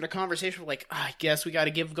wasn't even a conversation like, I guess we got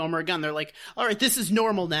to give Gomer a gun. They're like, all right, this is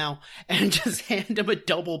normal now. And just hand him a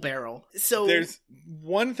double barrel. So there's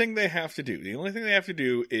one thing they have to do. The only thing they have to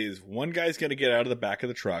do is one guy's going to get out of the back of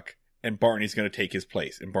the truck and Barney's going to take his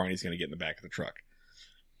place and Barney's going to get in the back of the truck.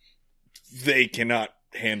 They cannot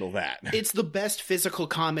handle that. It's the best physical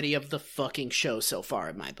comedy of the fucking show so far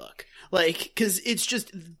in my book. Like, cause it's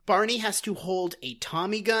just, Barney has to hold a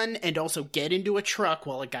Tommy gun and also get into a truck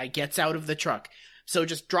while a guy gets out of the truck. So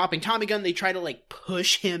just dropping Tommy gun, they try to like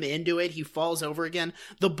push him into it. He falls over again.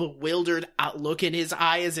 The bewildered look in his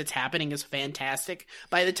eye as it's happening is fantastic.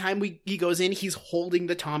 By the time he goes in, he's holding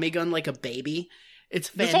the Tommy gun like a baby. It's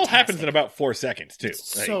fantastic. This all happens in about 4 seconds too.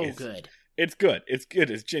 It's so good. It's good. It's good.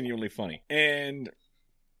 It's genuinely funny. And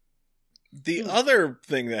the other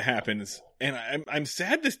thing that happens, and I'm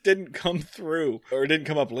sad this didn't come through or didn't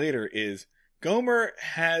come up later, is Gomer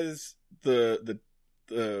has the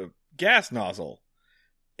gas nozzle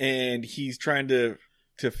and he's trying to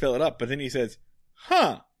fill it up, but then he says,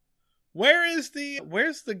 where's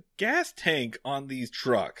the gas tank on these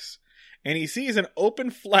trucks? And he sees an open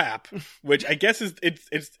flap, which I guess is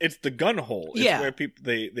it's the gun hole. It's where people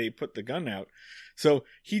they put the gun out. So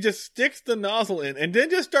he just sticks the nozzle in and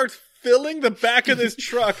then just starts filling the back of this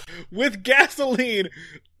truck with gasoline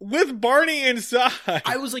with Barney inside.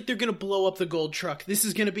 I was like, they're going to blow up the gold truck. This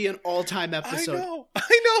is going to be an all-time episode. I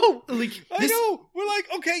know. I know. We're like,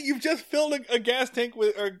 okay, you've just filled a gas tank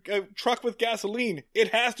or a truck with gasoline. It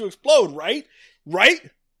has to explode, right? Right?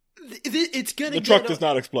 It's gonna. The truck does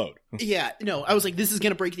not explode. Yeah, no. I was like, this is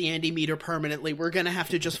gonna break the Andy meter permanently. We're gonna have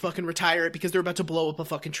to just fucking retire it because they're about to blow up a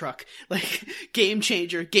fucking truck. Like, game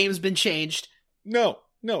changer. Game's been changed. No.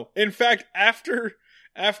 In fact, after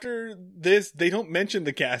this, they don't mention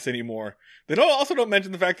the gas anymore. They also don't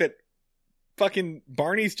mention the fact that fucking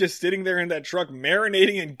Barney's just sitting there in that truck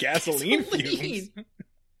marinating in gasoline fumes.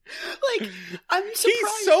 Like, I'm surprised.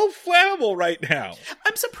 He's so flammable right now.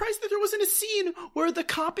 I'm surprised that there wasn't a scene where the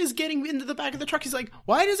cop is getting into the back of the truck. He's like,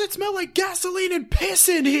 why does it smell like gasoline and piss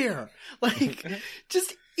in here? Like,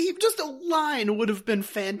 just a line would have been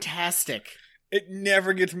fantastic. It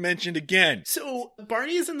never gets mentioned again. So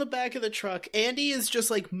Barney is in the back of the truck. Andy is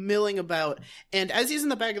just like milling about. And as he's in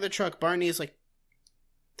the back of the truck, Barney is like,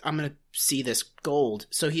 I'm going to see this gold.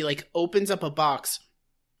 So he like opens up a box,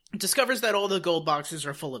 discovers that all the gold boxes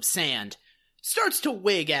are full of sand, starts to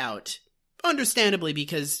wig out, understandably,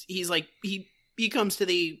 because he's like, he comes to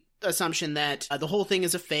the assumption that the whole thing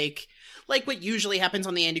is a fake. Like what usually happens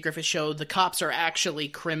on the Andy Griffith Show, the cops are actually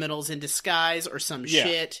criminals in disguise or some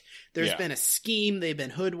shit. There's been a scheme, they've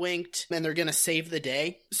been hoodwinked, and they're gonna save the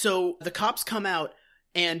day. So the cops come out,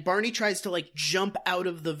 and Barney tries to like jump out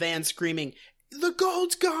of the van screaming, the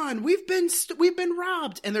gold's gone. We've been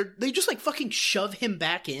robbed. And they just like fucking shove him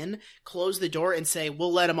back in, close the door and say,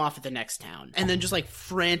 we'll let him off at the next town. And then just like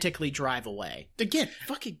frantically drive away. Again,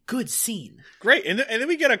 fucking good scene. Great. And then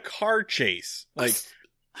we get a car chase. Like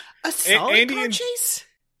a solid car chase?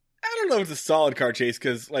 I don't know if it's a solid car chase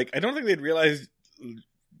because like, I don't think they'd realized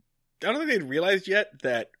yet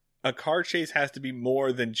that a car chase has to be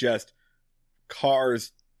more than just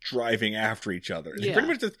cars driving after each other. They pretty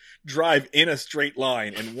much just drive in a straight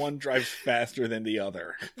line and one drives faster than the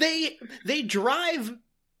other. They drive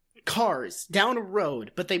cars down a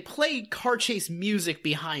road, but they play car chase music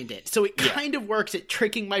behind it. So it kind of works at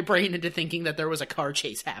tricking my brain into thinking that there was a car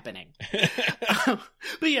chase happening.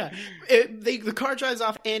 But yeah, the car drives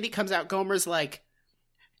off, Andy comes out, Gomer's like,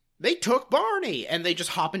 they took Barney, and they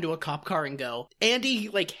just hop into a cop car and go. Andy,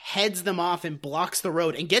 like, heads them off and blocks the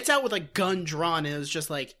road and gets out with a gun drawn and is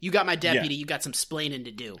just like, you got my deputy, you got some splaining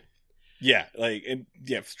to do. Yeah, like,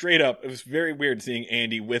 straight up, it was very weird seeing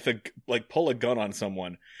Andy with pull a gun on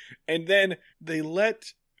someone. And then they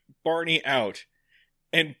let Barney out,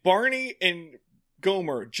 and Barney and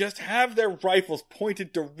Gomer just have their rifles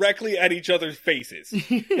pointed directly at each other's faces.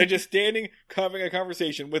 They're just standing, having a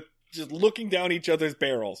conversation with just looking down each other's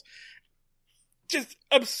barrels. Just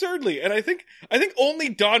absurdly. And I think only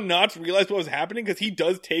Don Knotts realized what was happening because he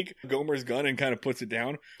does take Gomer's gun and kind of puts it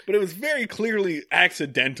down. But it was very clearly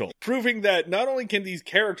accidental. Proving that not only can these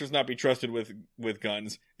characters not be trusted with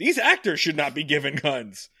guns, these actors should not be given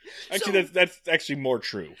guns. Actually, that's actually more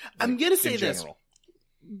true. I'm going to say this.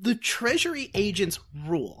 The Treasury agents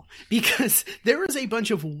rule because there is a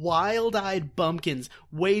bunch of wild-eyed bumpkins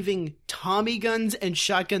waving Tommy guns and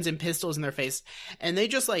shotguns and pistols in their face, and they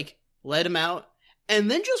just like let him out and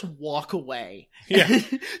then just walk away. Yeah,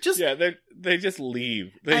 they just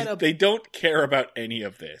leave. They don't care about any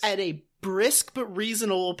of this. At a brisk but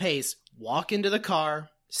reasonable pace, walk into the car,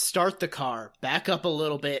 start the car, back up a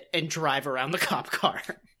little bit, and drive around the cop car.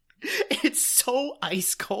 It's so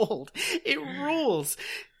ice cold. It rules.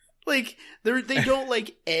 Like, they don't,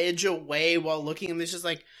 like, edge away while looking, and it's just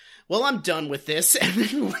like, well, I'm done with this, and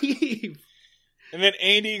then leave. And then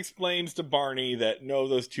Andy explains to Barney that no,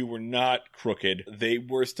 those two were not crooked. They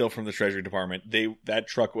were still from the Treasury Department. That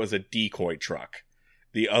truck was a decoy truck.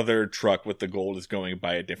 The other truck with the gold is going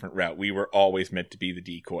by a different route. We were always meant to be the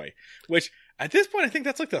decoy. Which, at this point, I think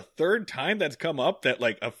that's like the third time that's come up that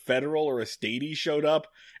like a federal or a statey showed up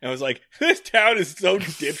and was like, this town is so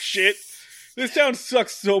dipshit. This town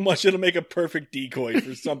sucks so much it'll make a perfect decoy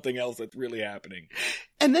for something else that's really happening.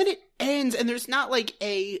 And then it ends, and there's not like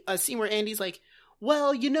a scene where Andy's like,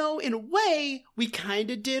 well, you know, in a way, we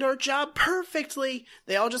kind of did our job perfectly.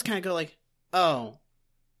 They all just kind of go like, oh.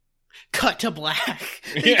 Cut to black.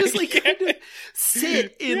 They just like kind of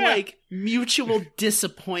sit in like mutual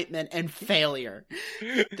disappointment and failure.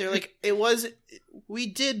 They're like, we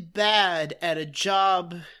did bad at a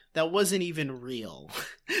job that wasn't even real.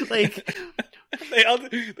 Like, they all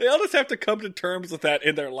just have to come to terms with that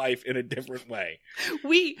in their life in a different way.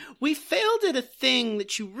 We failed at a thing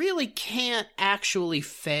that you really can't actually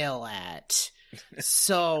fail at.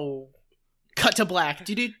 So, cut to black.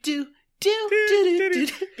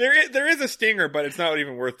 There is a stinger, but it's not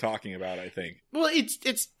even worth talking about, I think. Well,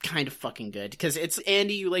 it's kind of fucking good, because it's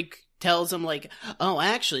Andy, like, tells him, like, oh,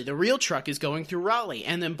 actually, the real truck is going through Raleigh,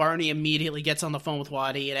 and then Barney immediately gets on the phone with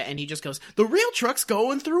Waddy, and he just goes, the real truck's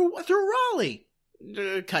going through Raleigh.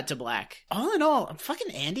 Cut to black. All in all,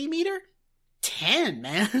 fucking Andy meter? 10,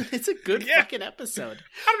 man. It's a good fucking episode.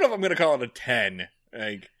 I don't know if I'm gonna call it a 10.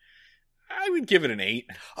 Like, I would give it an 8.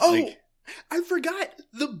 Oh! Like, I forgot.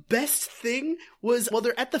 The best thing was while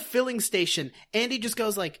they're at the filling station, Andy just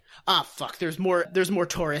goes like, fuck, there's more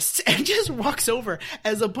tourists, and just walks over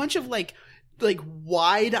as a bunch of like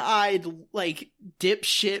wide-eyed, like,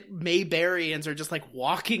 dipshit Maybarians are just like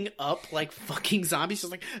walking up like fucking zombies,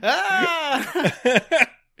 just like, ah!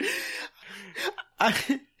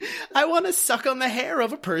 I want to suck on the hair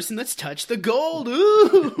of a person that's touched the gold.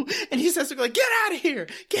 Ooh! And he says, like, get out of here,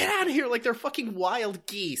 like they're fucking wild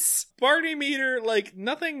geese. Barney meter, like,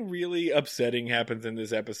 nothing really upsetting happens in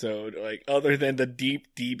this episode, like, other than the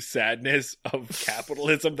deep, deep sadness of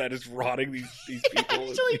capitalism that is rotting these people.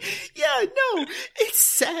 Actually, no, it's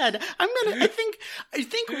sad. I think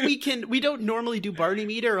we don't normally do Barney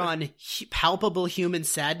meter on palpable human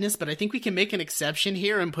sadness, but I think we can make an exception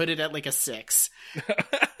here and put it at like a 6.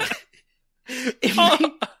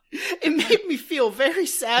 It made me feel very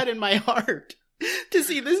sad in my heart to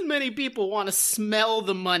see this many people want to smell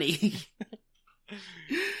the money.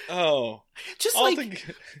 Oh. Just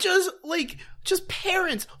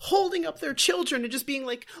parents holding up their children and just being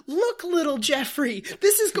like, look, little Jeffrey,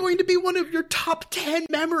 this is going to be one of your top 10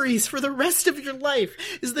 memories for the rest of your life,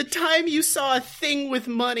 is the time you saw a thing with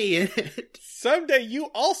money in it. Someday you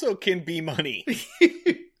also can be money.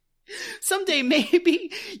 Someday,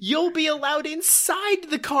 maybe, you'll be allowed inside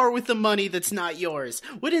the car with the money that's not yours.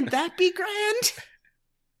 Wouldn't that be grand?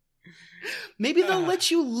 Maybe they'll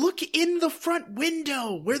let you look in the front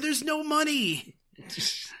window where there's no money.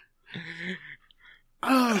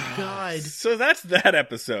 Oh, God. So that's that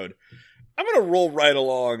episode. I'm going to roll right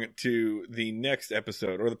along to the next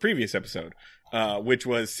episode, or the previous episode, which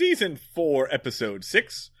was Season 4, Episode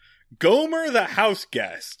 6, Gomer the House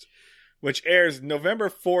Guest, which airs November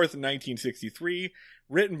 4th, 1963,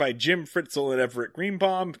 written by Jim Fritzl and Everett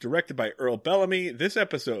Greenbaum, directed by Earl Bellamy. This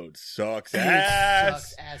episode sucks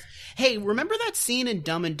ass. Hey, remember that scene in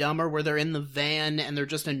Dumb and Dumber where they're in the van and they're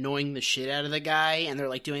just annoying the shit out of the guy, and they're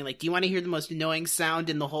like doing like, do you want to hear the most annoying sound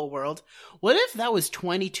in the whole world? What if that was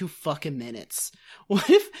 22 fucking minutes? What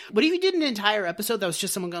if you did an entire episode that was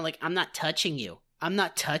just someone going like, I'm not touching you. I'm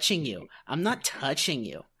not touching you. I'm not touching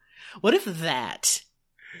you. What if that...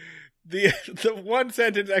 The one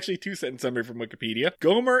sentence, actually 2-sentence summary from Wikipedia.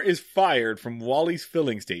 Gomer is fired from Wally's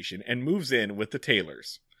filling station and moves in with the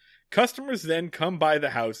Taylors. Customers then come by the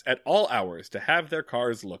house at all hours to have their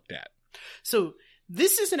cars looked at. So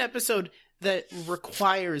this is an episode that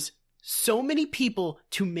requires so many people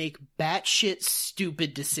to make batshit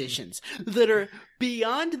stupid decisions that are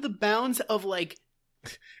beyond the bounds of like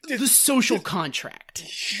the social contract.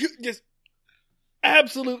 Just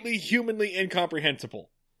absolutely humanly incomprehensible.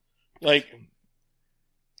 Like,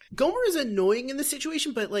 Gomer is annoying in this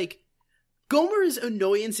situation, but like, Gomer's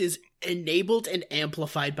annoyance is enabled and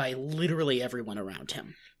amplified by literally everyone around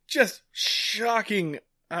him. Just shocking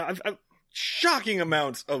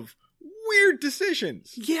amounts of weird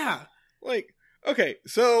decisions. Yeah. Like, Okay,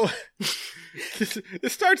 so this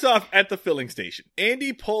starts off at the filling station.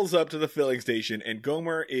 Andy pulls up to the filling station, and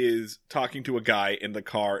Gomer is talking to a guy in the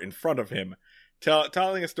car in front of him,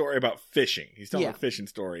 telling a story about fishing. He's telling a fishing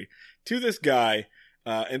story to this guy,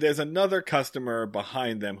 and there's another customer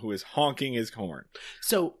behind them who is honking his horn.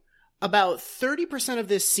 So about 30% of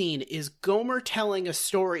this scene is Gomer telling a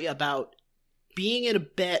story about being in a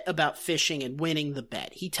bet about fishing and winning the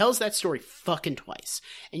bet. He tells that story fucking twice.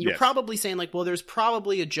 And you're probably saying like, well, there's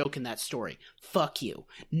probably a joke in that story. Fuck you.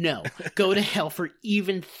 No. Go to hell for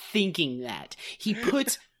even thinking that. He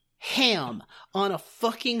puts ham on a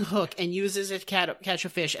fucking hook and uses it to catch a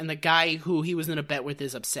fish, and the guy who he was in a bet with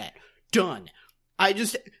is upset. Done.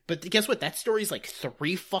 But guess what? That story's like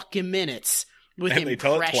 3 fucking minutes with and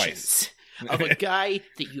impressions of a guy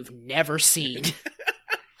that you've never seen.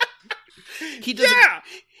 He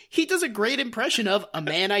does a great impression of a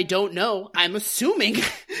man I don't know. I'm assuming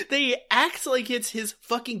they acts like it's his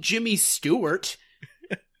fucking Jimmy Stewart.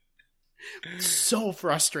 So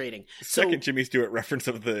frustrating. Second Jimmy Stewart reference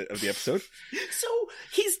of the episode. So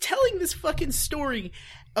he's telling this fucking story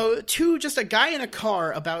to just a guy in a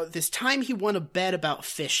car about this time he won a bet about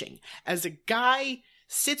fishing. As a guy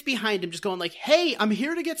sits behind him just going like, hey, I'm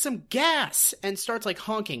here to get some gas, and starts like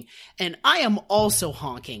honking. And I am also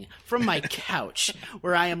honking from my couch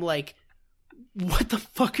where I am like, what the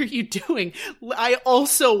fuck are you doing? I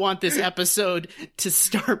also want this episode to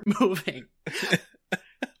start moving.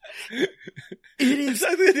 It is.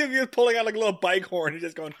 I think if you're pulling out like a little bike horn and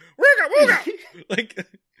just going, wooga, wooga!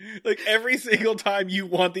 like every single time you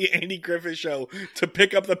want the Andy Griffith Show to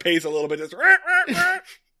pick up the pace a little bit,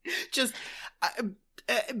 just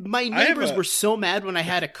my neighbors were so mad when I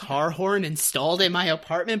had a car horn installed in my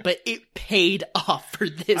apartment, but it paid off for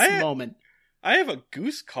this moment. I have a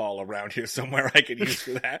goose call around here somewhere I could use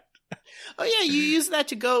for that. Oh yeah, you use that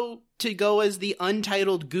to go as the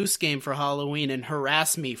Untitled Goose Game for Halloween and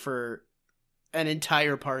harass me for an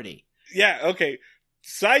entire party. Yeah, okay.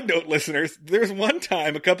 Side note, listeners, there's one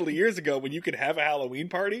time a couple of years ago when you could have a Halloween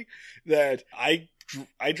party that I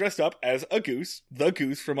dressed up as a goose, the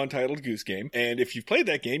goose from Untitled Goose Game. And if you've played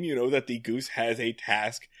that game, you know that the goose has a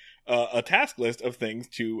task list of things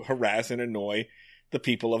to harass and annoy the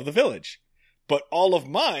people of the village. But all of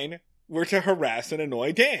mine were to harass and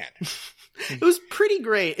annoy Dan. It was pretty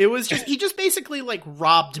great. It was just, he just basically like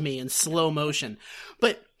robbed me in slow motion.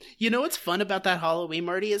 But you know what's fun about that Halloween,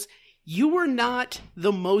 Marty, is you were not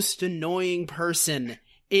the most annoying person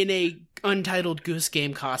in a Untitled Goose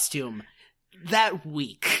Game costume that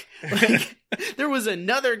week. Like, there was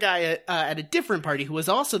another guy at a different party who was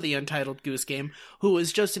also the Untitled Goose Game who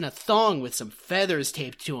was just in a thong with some feathers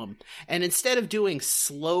taped to him. And instead of doing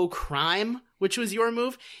slow crime, which was your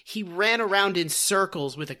move, he ran around in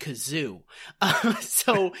circles with a kazoo.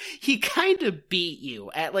 So he kind of beat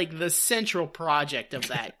you at like the central project of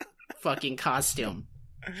that fucking costume.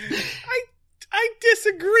 I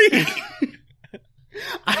disagree.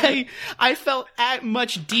 I felt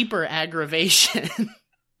much deeper aggravation.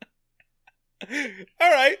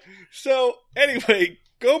 All right. So anyway,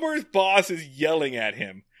 Gomer's boss is yelling at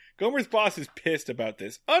him. Gomer's boss is pissed about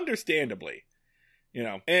this, understandably. You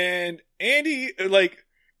know, and Andy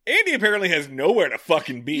apparently has nowhere to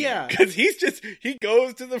fucking be. Yeah. Because he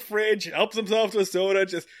goes to the fridge, helps himself to a soda,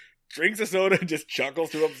 just drinks a soda and just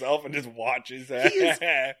chuckles to himself and just watches.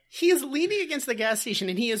 He is leaning against the gas station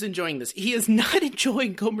and he is enjoying this. He is not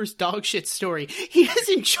enjoying Gomer's dog shit story. He is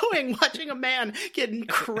enjoying watching a man get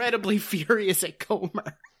incredibly furious at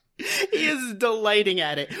Gomer. He is delighting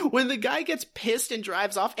at it. When the guy gets pissed and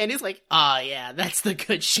drives off and he's like, oh yeah, that's the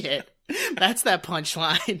good shit. That's that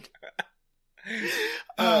punchline.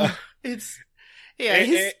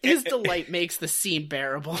 His delight makes the scene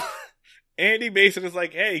bearable. Andy Mason is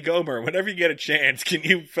like, hey, Gomer, whenever you get a chance, can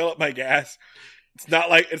you fill up my gas? It's not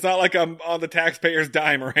like I'm on the taxpayer's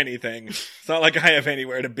dime or anything. It's not like I have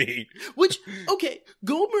anywhere to be. Which, okay,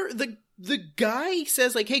 Gomer, the guy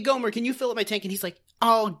says like, hey, Gomer, can you fill up my tank? And he's like,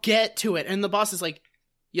 I'll get to it. And the boss is like,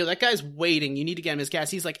 yo, that guy's waiting. You need to get him his gas.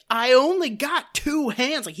 He's like, I only got 2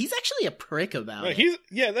 hands. Like, he's actually a prick about it.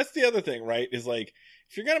 That's the other thing, right? Is like,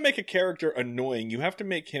 if you're going to make a character annoying, you have to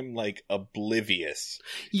make him, like, oblivious.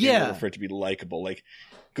 Yeah. In order for it to be likable. Like,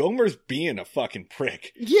 Gomer's being a fucking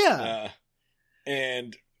prick. Yeah.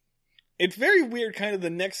 And it's very weird, kind of the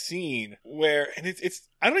next scene where, and it's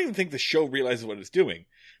I don't even think the show realizes what it's doing,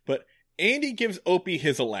 but Andy gives Opie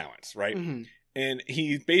his allowance, right? Mm-hmm. And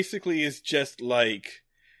he basically is just like,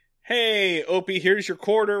 hey, Opie, here's your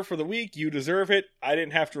quarter for the week. You deserve it. I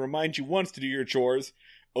didn't have to remind you once to do your chores.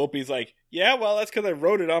 Opie's like, yeah, well, that's because I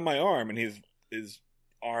wrote it on my arm. And his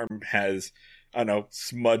arm has I don't know,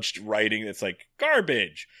 smudged writing that's like,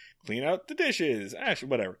 garbage, clean out the dishes, ash,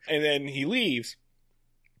 whatever. And then he leaves.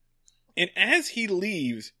 And as he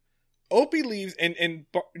leaves, Opie leaves, and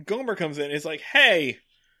Gomer comes in and is like, hey,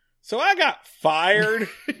 so I got fired.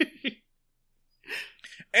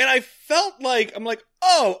 And I felt like, I'm like,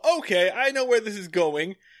 oh, okay, I know where this is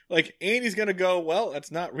going. Like, Andy's gonna go, well,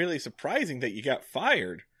 that's not really surprising that you got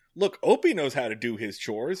fired. Look, Opie knows how to do his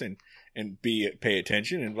chores and pay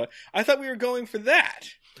attention. And I thought we were going for that,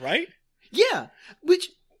 right? Yeah, which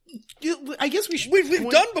I guess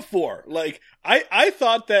we've done before. Like, I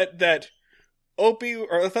thought that Opie,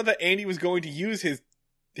 or I thought that Andy was going to use his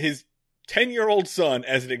 10-year-old son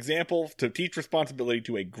as an example to teach responsibility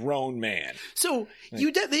to a grown man. So they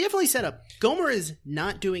definitely set up Gomer is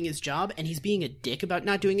not doing his job, and he's being a dick about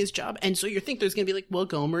not doing his job. And so you think there's going to be like, well,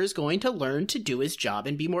 Gomer is going to learn to do his job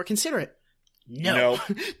and be more considerate. No.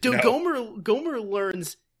 Gomer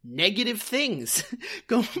learns negative things.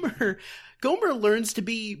 Gomer learns to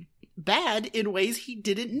be bad in ways he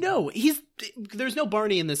didn't know. There's no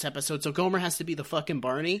Barney in this episode, so Gomer has to be the fucking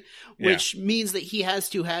Barney, which means that he has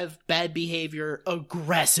to have bad behavior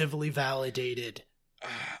aggressively validated.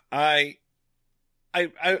 I've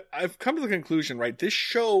come to the conclusion, right? This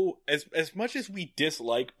show, as much as we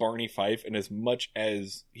dislike Barney Fife and as much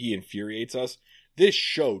as he infuriates us, this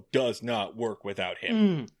show does not work without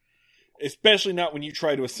him. Especially not when you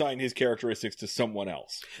try to assign his characteristics to someone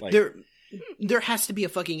else. Like, there has to be a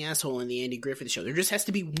fucking asshole in the Andy Griffith Show. There just has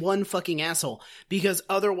to be one fucking asshole, because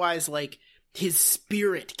otherwise, like, his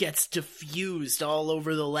spirit gets diffused all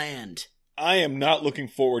over the land. I am not looking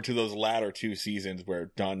forward to those latter 2 seasons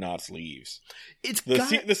where Don Knotts leaves.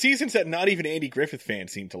 The seasons that not even Andy Griffith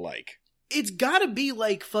fans seem to like. It's gotta be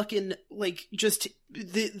like fucking, like, just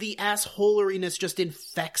the asshole-eriness just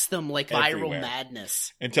infects them like viral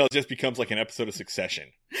madness. Until it just becomes like an episode of Succession.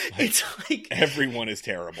 Like, it's like everyone is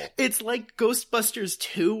terrible. It's like Ghostbusters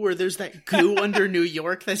 2, where there's that goo under New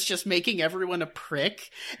York that's just making everyone a prick,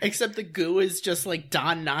 except the goo is just like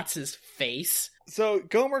Don Knotts' face. So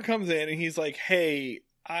Gomer comes in and he's like, hey,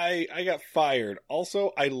 I got fired.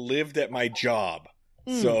 Also, I lived at my job.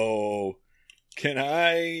 So can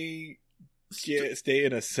I stay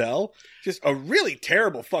in a cell? Just a really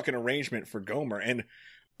terrible fucking arrangement for Gomer. And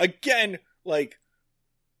again, like,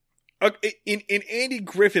 in Andy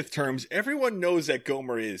Griffith terms, everyone knows that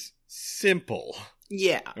Gomer is simple.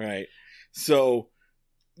 Yeah. Right. So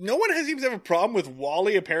no one seems to have a problem with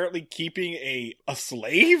Wally apparently keeping a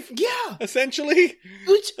slave. Yeah. Essentially.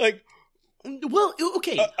 Which, like, well,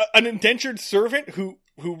 okay. An indentured servant who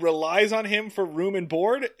relies on him for room and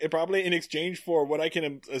board, probably in exchange for what I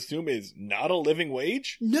can assume is not a living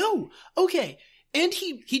wage? No. Okay. And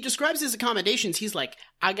he describes his accommodations. He's like,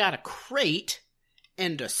 I got a crate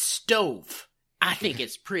and a stove. I think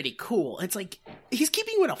it's pretty cool. It's like, he's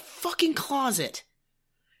keeping you in a fucking closet.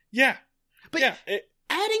 Yeah. But yeah,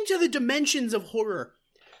 adding to the dimensions of horror,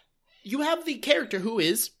 you have the character who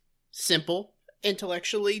is simple,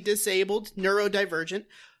 intellectually disabled, neurodivergent,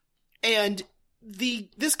 and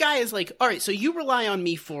this guy is like, all right, so you rely on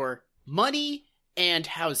me for money and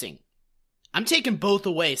housing. I'm taking both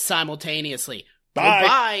away simultaneously. Bye.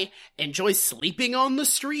 Goodbye. Enjoy sleeping on the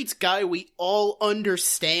streets, guy we all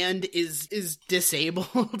understand is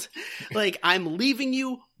disabled. Like, I'm leaving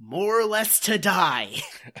you more or less to die.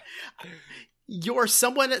 You're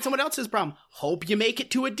someone else's problem. Hope you make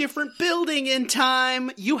it to a different building in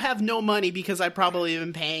time. You have no money because I probably have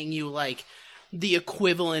been paying you, like, the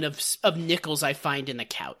equivalent of nickels I find in the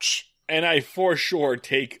couch. And I for sure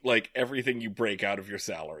take, like, everything you break out of your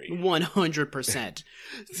salary. 100%.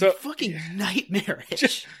 So fucking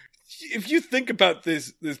nightmarish. If you think about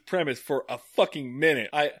this premise for a fucking minute,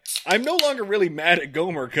 I'm no longer really mad at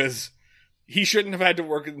Gomer because he shouldn't have had to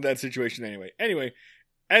work in that situation anyway. Anyway,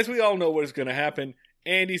 as we all know what is going to happen,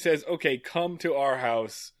 Andy says, okay, come to our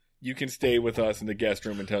house. You can stay with us in the guest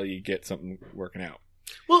room until you get something working out.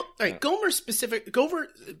 Well, all right, Gomer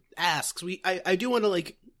asks, I do want to,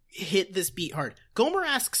 like, hit this beat hard. Gomer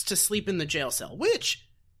asks to sleep in the jail cell, which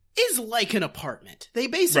is like an apartment. They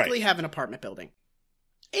basically have an apartment building.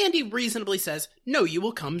 Andy reasonably says, no, you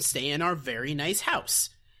will come stay in our very nice house.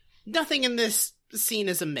 Nothing in this scene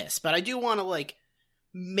is amiss, but I do want to, like,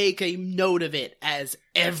 make a note of it as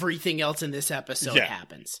everything else in this episode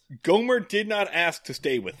happens. Gomer did not ask to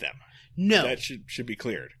stay with them. No. That should be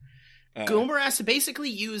cleared. Gomer has to basically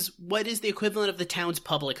use what is the equivalent of the town's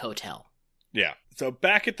public hotel. Yeah. So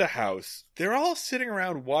back at the house, they're all sitting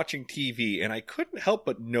around watching TV, and I couldn't help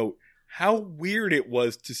but note how weird it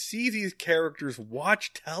was to see these characters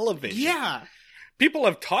watch television. Yeah. People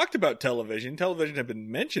have talked about television. Television have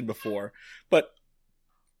been mentioned before, but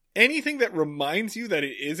anything that reminds you that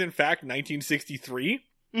it is in fact 1963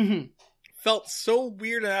 Mm-hmm. felt so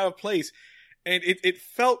weird and out of place. And it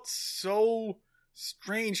felt so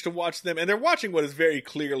strange to watch them. And they're watching what is very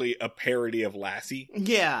clearly a parody of Lassie.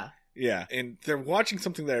 Yeah. Yeah. And they're watching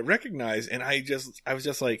something that I recognize. And I was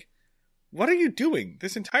just like, what are you doing?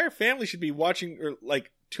 This entire family should be watching or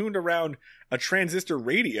like tuned around a transistor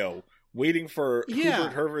radio waiting for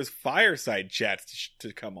Hubert Herver's fireside chats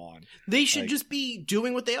to come on. They should just be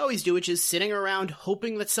doing what they always do, which is sitting around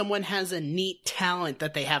hoping that someone has a neat talent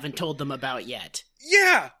that they haven't told them about yet.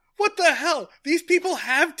 Yeah! What the hell? These people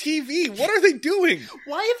have TV. What are they doing?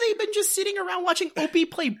 Why have they been just sitting around watching Opie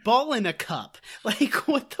play ball in a cup? Like,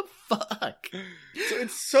 what the fuck? So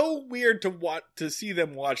it's so weird to see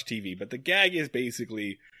them watch TV, but the gag is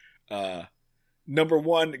basically, number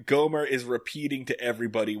one, Gomer is repeating to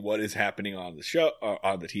everybody what is happening on the show,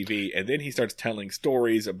 on the TV, and then he starts telling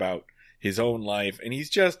stories about his own life, and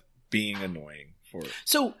he's just being annoying for it.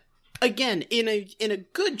 So, again, in a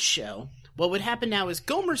good show, what would happen now is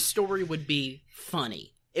Gomer's story would be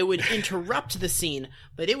funny. It would interrupt the scene,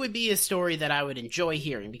 but it would be a story that I would enjoy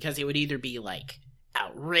hearing because it would either be like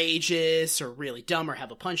outrageous or really dumb or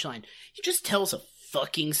have a punchline. He just tells a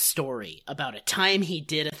fucking story about a time he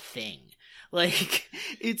did a thing. Like,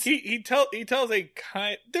 it's he tells a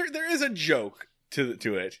kind there is a joke to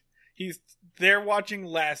it. They're watching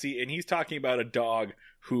Lassie and he's talking about a dog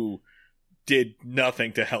who did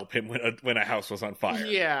nothing to help him when a house was on fire.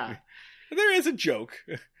 Yeah. There is a joke.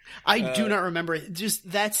 I do not remember it.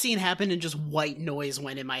 Just that scene happened and just white noise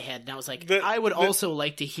went in my head. And I was like, I would also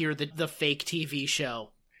like to hear the fake TV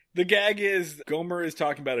show. The gag is Gomer is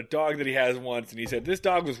talking about a dog that he has once. And he said, this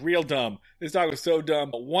dog was real dumb. This dog was so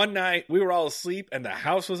dumb. One night we were all asleep and the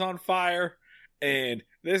house was on fire. And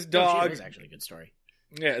this dog... that was actually a good story.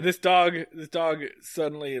 Yeah, this dog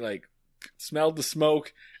suddenly like smelled the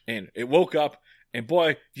smoke and it woke up. And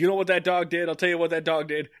boy, you know what that dog did? I'll tell you what that dog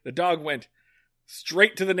did. The dog went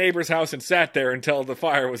straight to the neighbor's house and sat there until the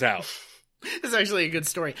fire was out. That's actually a good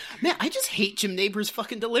story. Man, I just hate Jim Neighbors'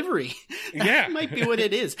 fucking delivery. That Yeah. might be what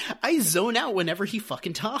it is. I zone out whenever he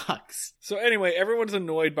fucking talks. So anyway, everyone's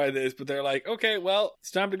annoyed by this, but they're like, okay, well,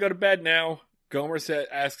 it's time to go to bed now. Gomer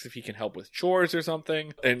asks if he can help with chores or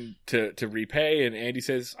something and to repay. And Andy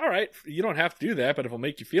says, all right, you don't have to do that, but it'll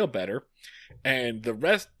make you feel better. And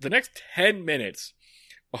the next 10 minutes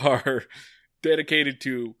are dedicated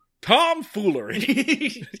to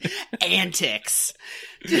tomfoolery. Antics.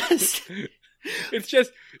 It's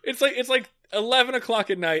like 11 o'clock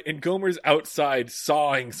at night and Gomer's outside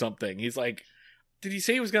sawing something. He's like, did he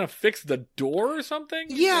say he was going to fix the door or something?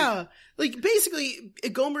 Yeah. Like, basically,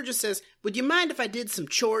 Gomer just says, would you mind if I did some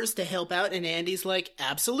chores to help out? And Andy's like,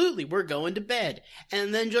 absolutely, we're going to bed.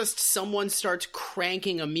 And then just someone starts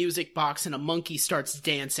cranking a music box and a monkey starts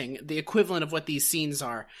dancing, the equivalent of what these scenes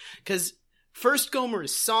are. Because first Gomer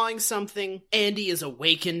is sawing something, Andy is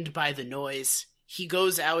awakened by the noise. He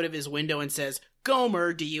goes out of his window and says,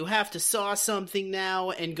 Gomer, do you have to saw something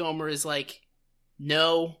now? And Gomer is like,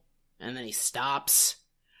 no. And then he stops.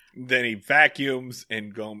 Then he vacuums,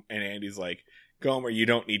 and Andy's like, Gomer, you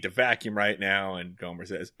don't need to vacuum right now. And Gomer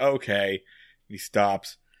says, okay. And he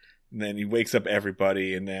stops. And then he wakes up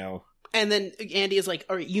everybody, and now... And then Andy is like,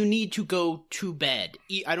 all right, you need to go to bed.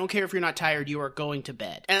 I don't care if you're not tired, you are going to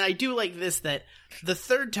bed. And I do like this, that the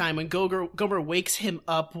third time when Gomer wakes him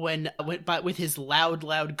up with his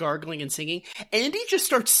loud gargling and singing, Andy just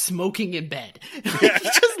starts smoking in bed. He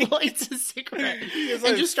just lights a cigarette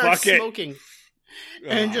and just starts smoking.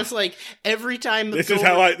 And just like, every time... This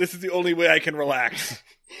is the only way I can relax.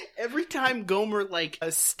 Every time Gomer,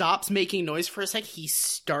 stops making noise for a sec, he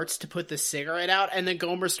starts to put the cigarette out, and then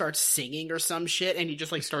Gomer starts singing or some shit, and he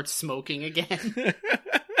just, starts smoking again.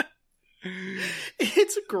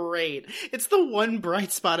 It's great. It's the one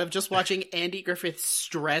bright spot of just watching Andy Griffith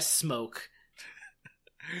stress smoke.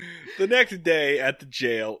 The next day at the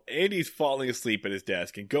jail, Andy's falling asleep at his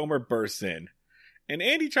desk, and Gomer bursts in. And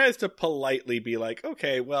Andy tries to politely be like,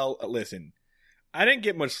 okay, well, listen, I didn't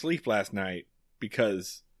get much sleep last night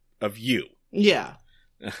because of you. Yeah.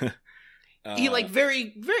 He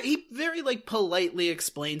very politely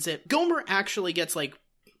explains it. Gomer actually gets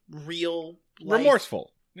real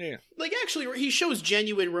remorseful. Yeah. Actually he shows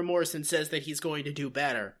genuine remorse and says that he's going to do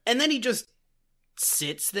better. And then he just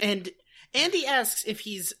sits there, and Andy asks if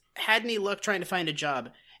he's had any luck trying to find a job,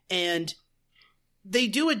 and they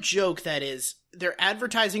do a joke that is, they're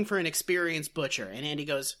advertising for an experienced butcher, and Andy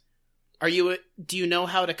goes, do you know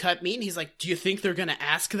how to cut meat? And he's like, do you think they're going to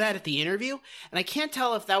ask that at the interview? And I can't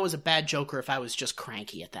tell if that was a bad joke or if I was just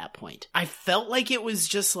cranky at that point. I felt like it was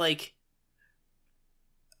just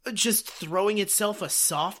just throwing itself a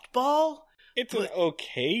softball. It's an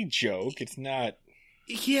okay joke. It's not...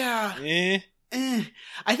 Yeah.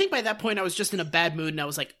 I think by that point I was just in a bad mood and I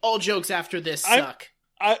was like, all jokes after this suck.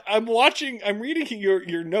 I'm reading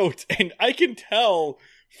your notes, and I can tell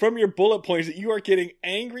from your bullet points that you are getting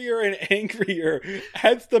angrier and angrier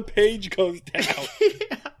as the page goes down.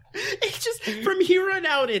 Yeah. It's just, from here on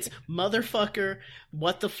out, it's motherfucker,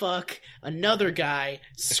 what the fuck, another guy,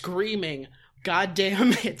 screaming,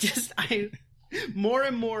 goddamn it, more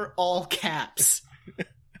and more all caps.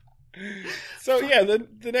 So yeah,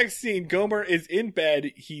 the next scene, Gomer is in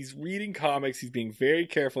bed, he's reading comics, he's being very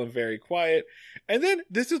careful and very quiet, and then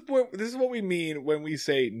this is what we mean when we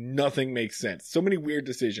say nothing makes sense. So many weird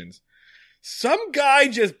decisions. Some guy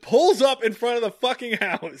just pulls up in front of the fucking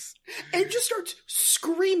house and just starts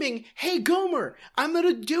screaming, "Hey Gomer, I'm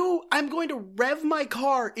going to rev my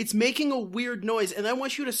car. It's making a weird noise, and I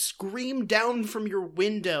want you to scream down from your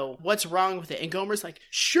window. What's wrong with it?" And Gomer's like,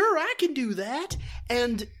 "Sure, I can do that."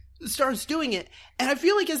 And starts doing it. And I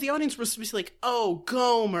feel like as the audience we're supposed to be like, "Oh,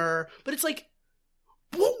 Gomer," but it's like,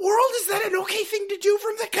 what world is that an okay thing to do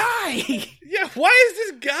from the guy? Yeah, why is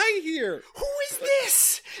this guy here? Who is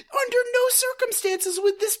this? Under no circumstances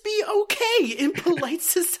would this be okay in polite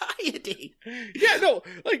society. Yeah, no,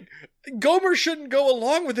 like, Gomer shouldn't go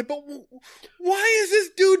along with it, but why is this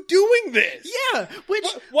dude doing this? Yeah, which...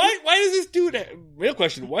 Why does this dude... Real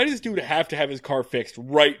question, why does this dude have to have his car fixed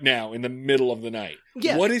right now in the middle of the night?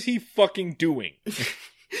 Yeah. What is he fucking doing?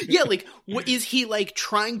 Yeah, like, what is he, like,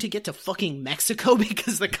 trying to get to fucking Mexico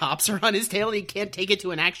because the cops are on his tail and he can't take it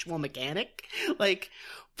to an actual mechanic? Like,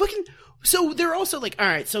 fucking... So they're also like, all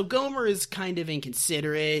right, so Gomer is kind of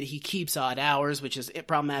inconsiderate. He keeps odd hours, which is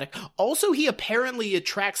problematic. Also, he apparently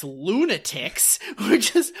attracts lunatics who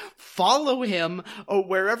just follow him or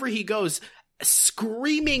wherever he goes,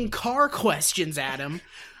 screaming car questions at him.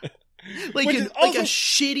 Like a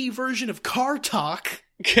shitty version of Car Talk.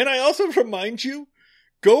 Can I also remind you,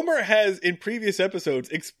 Gomer has, in previous episodes,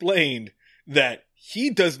 explained that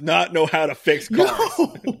he does not know how to fix cars.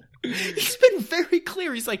 No! He's been very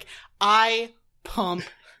clear. He's like, I pump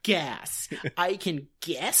gas. I can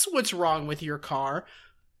guess what's wrong with your car.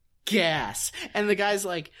 Gas. And the guy's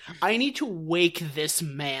like, I need to wake this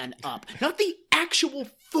man up. Not the actual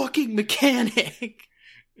fucking mechanic.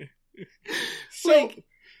 So,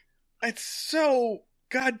 it's so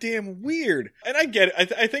goddamn weird. And I get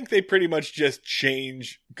it. I think they pretty much just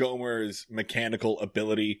change Gomer's mechanical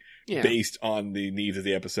ability based on the needs of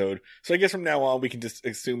the episode. So I guess from now on we can just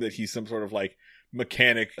assume that he's some sort of like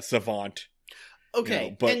mechanic savant. Okay. You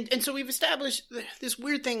know, but... and so we've established this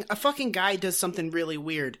weird thing. A fucking guy does something really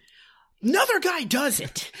weird. Another guy does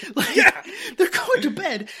it. Like, yeah. They're going to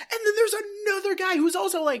bed, and then there's another guy who's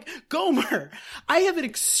also like, Gomer, I have an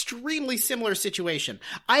extremely similar situation.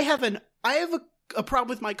 I have a problem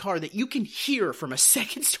with my car that you can hear from a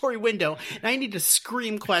second-story window, and I need to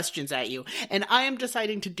scream questions at you. And I am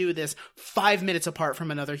deciding to do this 5 minutes apart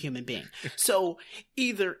from another human being. So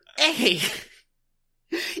either A,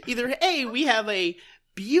 we have a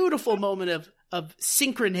beautiful moment of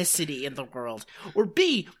synchronicity in the world, or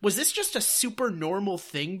B, was this just a super normal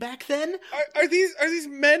thing back then? Are these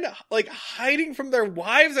men like hiding from their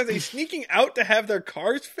wives? Are they sneaking out to have their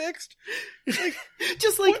cars fixed? Like,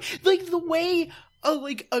 just like the way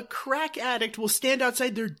a crack addict will stand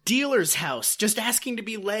outside their dealer's house just asking to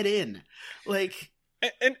be let in. Like,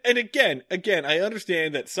 and again, I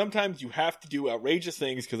understand that sometimes you have to do outrageous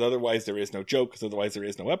things because otherwise there is no joke, because otherwise there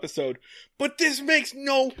is no episode. But this makes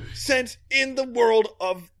no sense in the world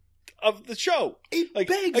of the show. It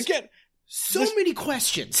begs again many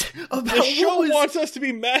questions about the show wants us to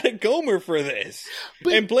be mad at Gomer for this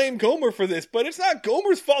and blame Gomer for this, but it's not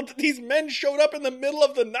Gomer's fault that these men showed up in the middle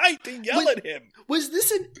of the night to yell at him. Was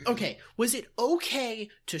it okay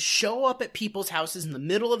to show up at people's houses in the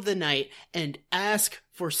middle of the night and ask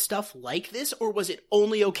for stuff like this, or was it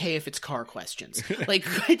only okay if it's car questions? Like,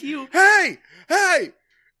 could you... Hey!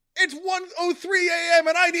 It's 1:03 a.m.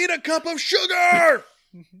 and I need a cup of sugar!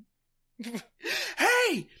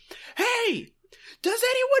 Hey! Does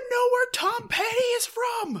anyone know where Tom Petty is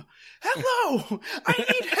from? Hello! I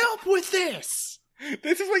need help with this!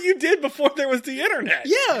 This is what you did before there was the internet.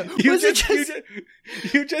 Yeah!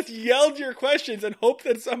 You just yelled your questions and hoped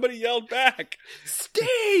that somebody yelled back.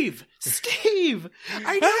 Steve!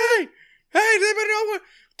 I know. Hey, does anybody know what...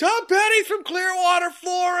 Tom Petty's from Clearwater,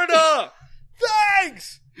 Florida!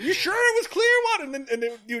 Thanks! You sure it was Clearwater? And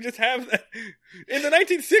then you just have that. In the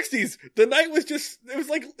 1960s, the night was just, it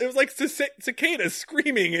was like cicadas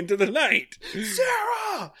screaming into the night.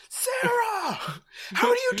 Sarah! Sarah,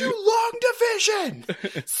 how do you do long division?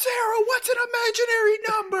 Sarah, what's an imaginary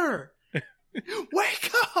number?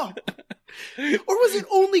 Wake up! Or was it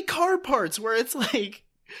only car parts where it's like,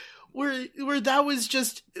 where that was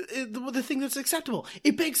just the thing that's acceptable?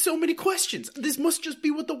 It begs so many questions. This must just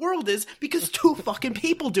be what the world is because 2 fucking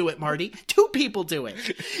people do it, Marty. 2 people do it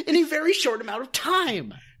in a very short amount of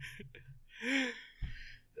time.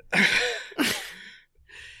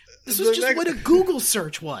 This was just what a Google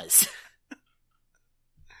search was.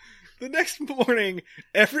 The next morning,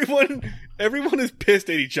 everyone is pissed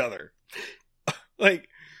at each other. Like,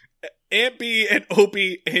 Aunt Bee and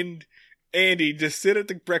Opie and Andy just sit at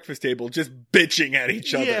the breakfast table just bitching at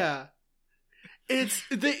each other. Yeah.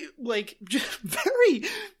 They like just very,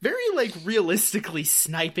 very like realistically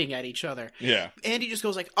sniping at each other. Yeah. Andy just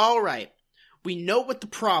goes like, all right, we know what the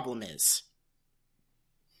problem is.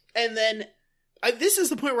 And then this is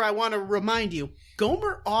the point where I want to remind you,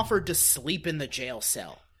 Gomer offered to sleep in the jail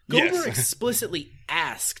cell. Gomer explicitly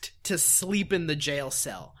asked to sleep in the jail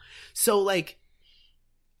cell. So like,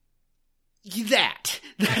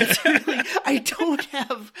 that's really, I don't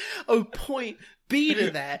have a point B to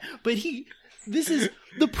that, but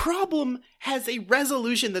the problem has a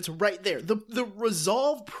resolution that's right there. The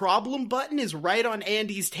resolve problem button is right on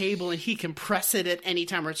Andy's table and he can press it at any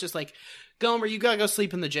time where it's just like, Gomer, you gotta go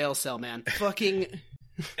sleep in the jail cell, man. Fucking.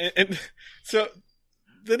 And so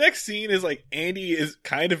the next scene is like Andy is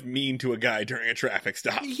kind of mean to a guy during a traffic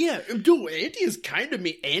stop. Yeah, dude, Andy is kind of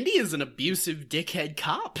mean. Andy is an abusive dickhead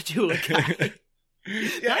cop to a guy.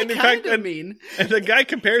 Yeah, and kind of mean. And the guy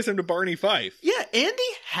compares him to Barney Fife. Yeah, Andy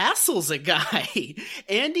hassles a guy.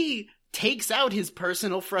 Andy takes out his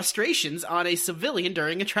personal frustrations on a civilian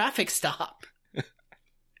during a traffic stop.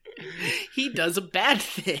 He does a bad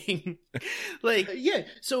thing. Like, yeah,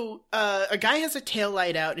 so a guy has a tail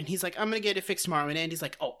light out and he's like, I'm gonna get it fixed tomorrow. And Andy's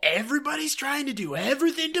like, oh, everybody's trying to do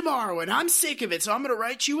everything tomorrow and I'm sick of it, so I'm gonna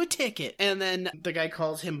write you a ticket. And then the guy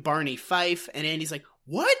calls him Barney Fife and Andy's like,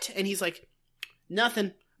 what? And he's like,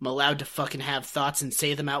 nothing. I'm allowed to fucking have thoughts and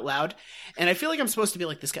say them out loud. And I feel like I'm supposed to be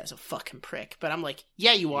like, this guy's a fucking prick. But I'm like,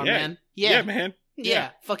 yeah, you are, man. Yeah, man. Yeah,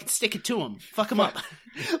 fucking stick it to him. Fuck him up.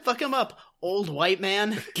 Fuck him up, old white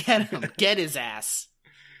man. Get him. Get his ass.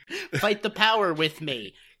 Fight the power with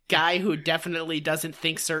me. Guy who definitely doesn't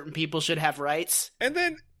think certain people should have rights. And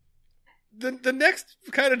then the next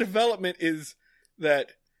kind of development is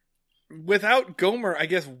that without Gomer, I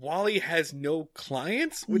guess Wally has no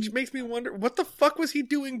clients, which makes me wonder, what the fuck was he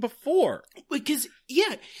doing before? Because,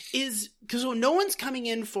 because no one's coming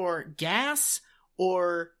in for gas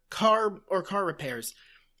or car repairs.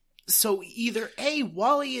 So either A,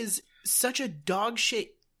 Wally is such a dog shit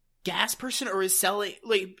gas person or is selling,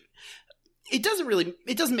 like, it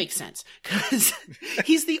doesn't make sense because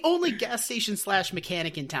he's the only gas station /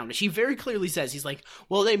 mechanic in town. She very clearly says, he's like,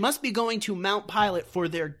 well, they must be going to Mount Pilot for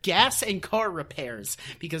their gas and car repairs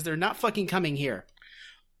because they're not fucking coming here.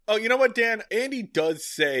 Oh, you know what, Dan? Andy does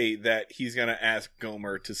say that he's going to ask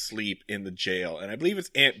Gomer to sleep in the jail. And I believe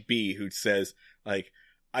it's Aunt Bee who says, like,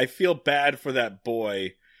 I feel bad for that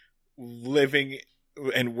boy living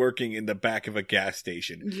and working in the back of a gas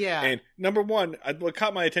station. Yeah. And number one, what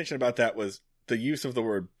caught my attention about that was the use of the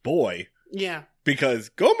word boy. Yeah. Because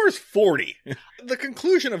Gomer's 40. The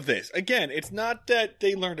conclusion of this, again, it's not that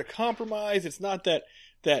they learn to compromise. It's not that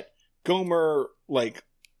Gomer, like,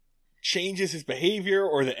 changes his behavior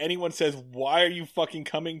or that anyone says, why are you fucking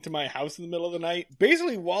coming to my house in the middle of the night?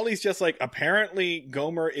 Basically, Wally's just like, apparently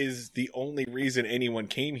Gomer is the only reason anyone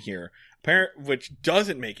came here, which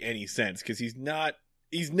doesn't make any sense because he's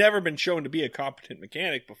never been shown to be a competent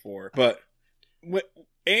mechanic before. But when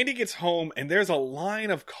Andy gets home and there's a line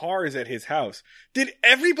of cars at his house, did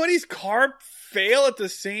everybody's car fail at the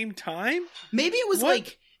same time? Maybe it was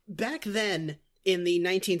like back then in the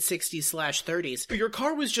 1960s / 30s, your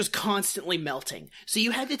car was just constantly melting. So you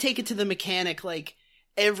had to take it to the mechanic like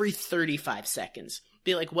every 35 seconds.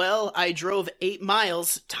 Be like, well, I drove 8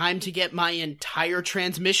 miles, time to get my entire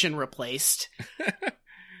transmission replaced.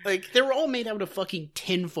 Like, they were all made out of fucking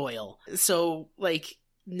tinfoil. So, like,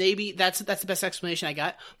 maybe that's the best explanation I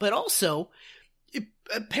got. But also,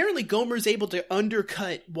 apparently Gomer's able to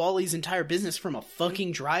undercut Wally's entire business from a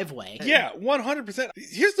fucking driveway. Yeah, 100%.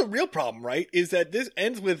 Here's the real problem, right? Is that this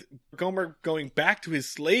ends with Gomer going back to his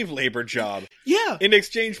slave labor job. Yeah. In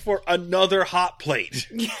exchange for another hot plate.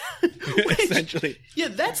 Yeah. Essentially. Yeah,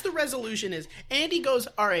 that's the resolution is Andy goes,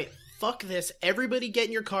 all right, fuck this. Everybody get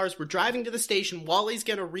in your cars. We're driving to the station. Wally's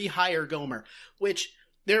going to rehire Gomer, which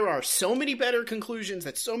there are so many better conclusions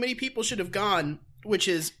that so many people should have gone, which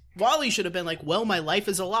is Wally should have been like, well, my life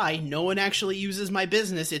is a lie. No one actually uses my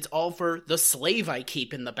business. It's all for the slave I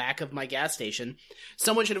keep in the back of my gas station.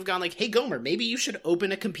 Someone should have gone like, hey, Gomer, maybe you should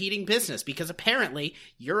open a competing business because apparently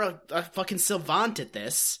you're a fucking savant at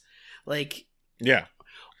this. Like, yeah.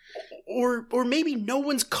 Or maybe no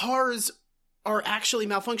one's cars are actually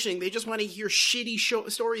malfunctioning. They just want to hear shitty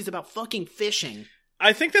stories about fucking fishing.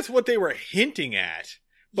 I think that's what they were hinting at.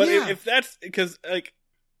 But Yeah. if that's because, like,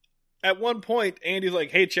 at one point, Andy's like,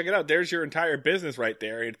 hey, check it out. There's your entire business right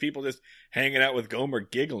there. And people just hanging out with Gomer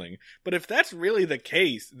giggling. But if that's really the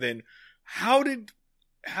case, then how did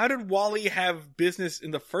Wally have business in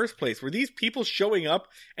the first place? Were these people showing up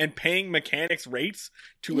and paying mechanics rates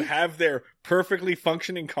to have their perfectly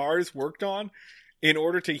functioning cars worked on in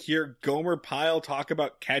order to hear Gomer Pyle talk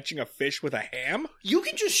about catching a fish with a ham? You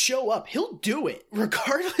can just show up. He'll do it,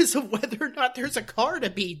 regardless of whether or not there's a car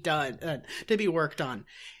to be done, to be worked on.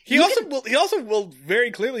 He also will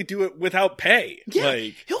very clearly do it without pay. Yeah,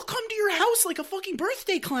 Like, he'll come to your house like a fucking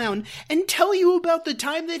birthday clown and tell you about the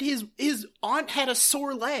time that his aunt had a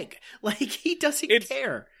sore leg. Like, he doesn't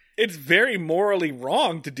care. it's very morally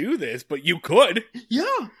wrong to do this, but you could.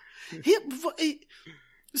 Yeah.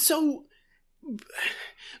 So,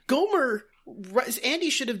 Gomer, Andy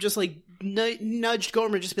should have just like nudged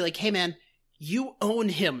Gomer, just be like, hey man, you own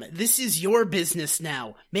him. This is your business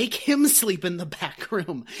now. Make him sleep in the back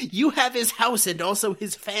room. You have his house and also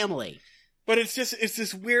his family. But it's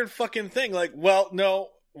this weird fucking thing. Like, well, no,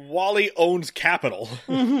 Wally owns capital.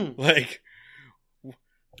 Mm-hmm. Like,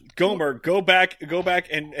 Gomer, go back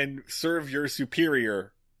and serve your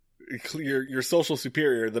superior, your social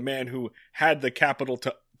superior, the man who had the capital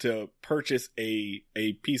to purchase a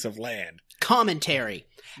piece of land. Commentary.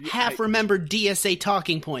 Half-remembered DSA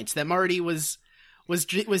talking points that Marty was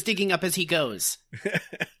digging up as he goes.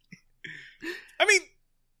 I mean,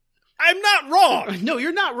 I'm not wrong. No,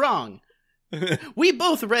 you're not wrong. We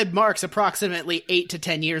both read Marx approximately 8 to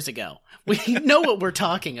 10 years ago. We know what we're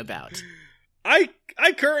talking about. I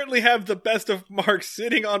currently have the best of Marx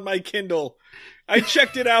sitting on my Kindle. I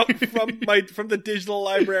checked it out from the digital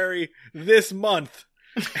library this month,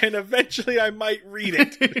 and eventually I might read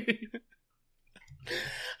it.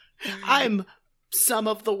 I'm some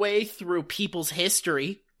of the way through People's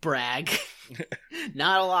History. Brag.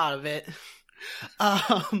 Not a lot of it.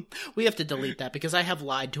 We have to delete that because I have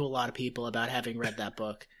lied to a lot of people about having read that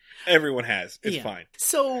book. Everyone has. It's fine.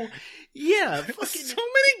 So, yeah. So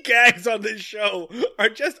many gags on this show are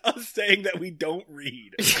just us saying that we don't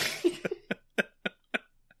read.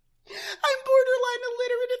 I'm borderline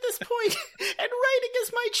illiterate at this point, and writing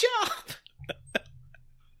is my job.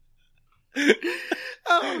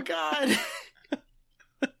 Oh, God.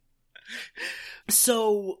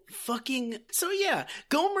 So yeah,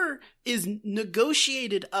 Gomer is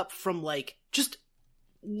negotiated up from, like, just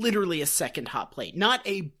literally a second hot plate. Not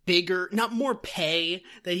more pay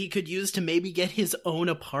that he could use to maybe get his own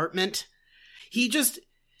apartment. He just,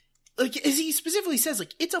 like, as he specifically says,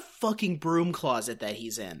 like, it's a fucking broom closet that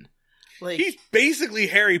he's in. Like, he's basically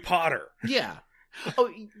Harry Potter. Yeah.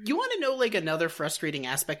 Oh, you want to know, like, another frustrating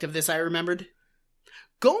aspect of this I remembered?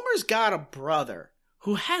 Gomer's got a brother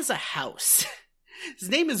who has a house. His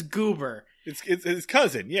name is Goober. It's his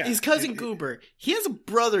cousin, yeah. His cousin Goober. He has a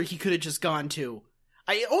brother he could have just gone to.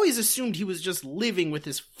 I always assumed he was just living with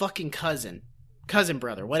his fucking cousin. Cousin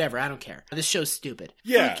brother, whatever, I don't care. This show's stupid.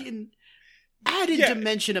 Yeah. Fucking added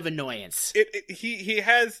dimension of annoyance. He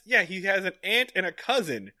has an aunt and a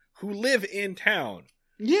cousin who live in town.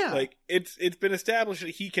 Yeah. Like, it's been established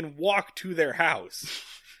that he can walk to their house.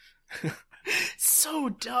 So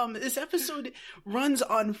dumb. This episode runs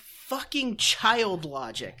on fucking child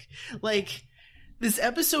logic. Like, this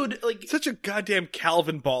episode, like... Such a goddamn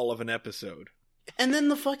Calvin ball of an episode. And then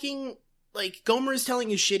the fucking, like, Gomer is telling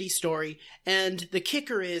his shitty story, and the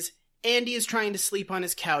kicker is, Andy is trying to sleep on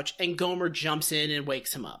his couch, and Gomer jumps in and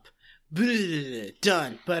wakes him up.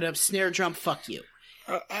 Done. But snare drum, fuck you.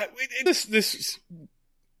 This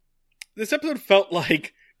episode felt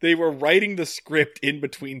like they were writing the script in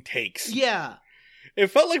between takes. Yeah. It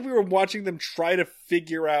felt like we were watching them try to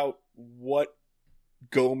figure out what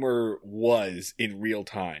Gomer was in real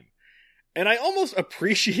time. And I almost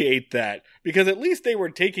appreciate that, because at least they were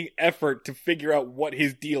taking effort to figure out what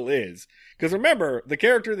his deal is. Because remember, the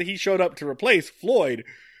character that he showed up to replace, Floyd,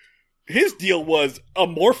 his deal was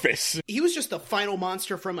amorphous. He was just the final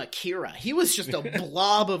monster from Akira. He was just a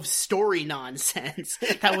blob of story nonsense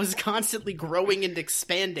that was constantly growing and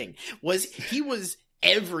expanding. He was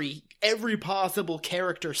every possible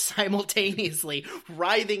character simultaneously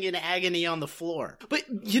writhing in agony on the floor. But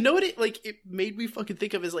you know what it made me fucking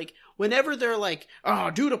think of is like, whenever they're like, oh,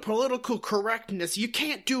 due to political correctness, you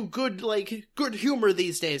can't do good humor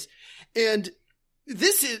these days. And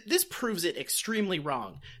this proves it extremely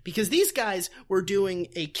wrong, because these guys were doing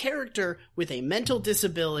a character with a mental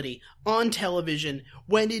disability on television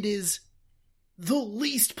when it is the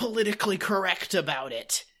least politically correct about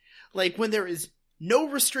it. Like, when there is no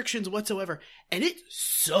restrictions whatsoever, and it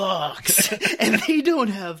sucks. And they don't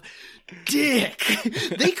have dick.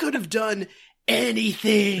 They could have done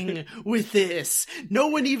anything with this. No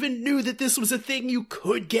one even knew that this was a thing you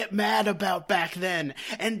could get mad about back then.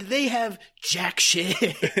 And they have jack shit.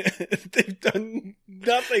 They've done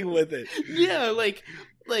nothing with it. Yeah, like,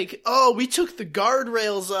 oh, we took the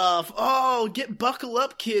guardrails off. Oh, buckle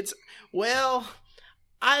up, kids. Well,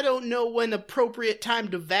 I don't know when appropriate time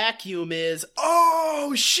to vacuum is.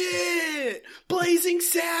 Oh, shit! Blazing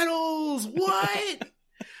Saddles! What?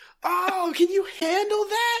 Oh, can you handle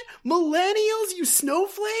that? Millennials, you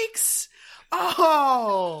snowflakes?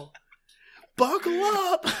 Oh! Buckle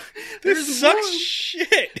up! This sucks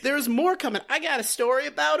shit! There's more coming. I got a story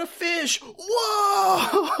about a fish.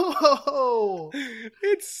 Whoa!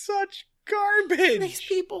 It's such garbage! These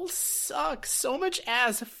people suck. So much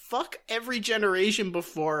ass. Fuck every generation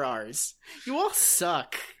before ours. You all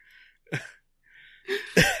suck.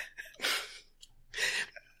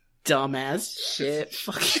 Dumbass shit.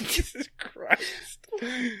 Fucking Jesus Christ.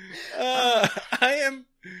 I am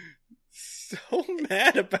so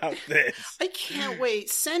mad about this. I can't wait.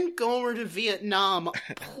 Send Gomer to Vietnam,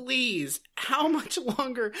 please. How much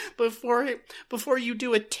longer before you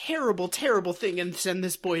do a terrible, terrible thing and send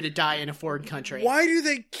this boy to die in a foreign country? Why do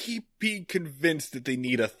they keep being convinced that they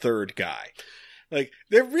need a third guy? Like,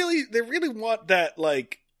 they really want that,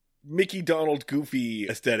 like, Mickey Donald Goofy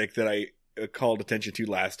aesthetic that I called attention to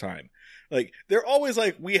last time. Like, they're always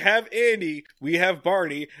like, we have Andy, we have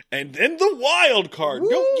Barney, and then the wild card.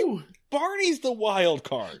 No, Barney's the wild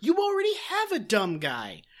card. You already have a dumb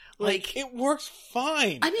guy. Like, it works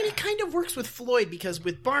fine. I mean, it kind of works with Floyd, because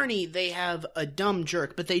with Barney, they have a dumb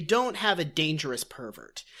jerk, but they don't have a dangerous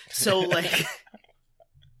pervert. So, like,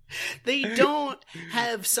 they don't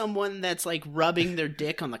have someone that's, like, rubbing their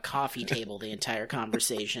dick on the coffee table the entire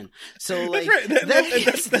conversation. So, like, that's right.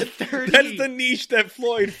 That's the niche that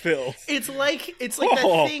Floyd fills. It's like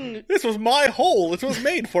that thing. This was my hole. This was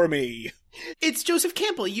made for me. It's Joseph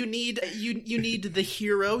Campbell. You need the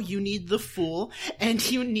hero, you need the fool, and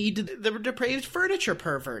you need the depraved furniture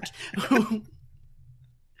pervert.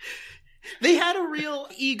 They had a real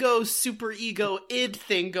ego, super ego, id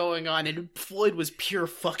thing going on, and Floyd was pure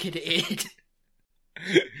fucking id.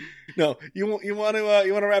 No, you want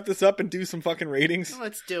to wrap this up and do some fucking ratings?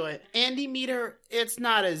 Let's do it. Andy meter, it's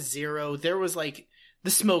not a 0. There was like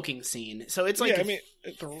the smoking scene, so it's like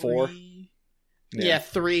 4. Yeah,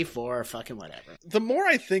 3, 4, fucking whatever. The more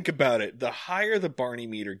I think about it, the higher the Barney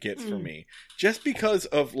meter gets for me. Just because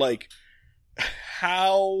of, like,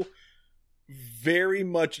 how very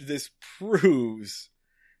much this proves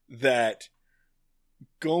that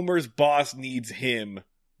Gomer's boss needs him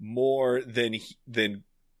more than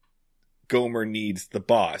Gomer needs the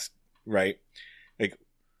boss, right? Like,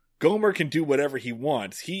 Gomer can do whatever he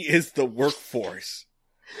wants. He is the workforce.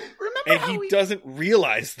 Remember and he doesn't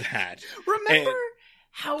realize that. Remember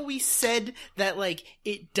how we said that, like,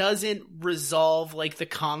 it doesn't resolve, like, the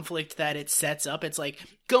conflict that it sets up? It's like,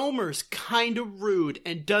 Gomer's kind of rude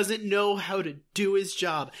and doesn't know how to do his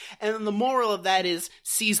job. And then the moral of that is,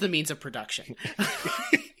 seize the means of production.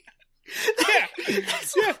 Yeah.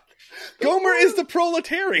 Gomer is the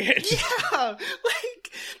proletariat. Yeah.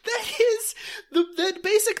 Like,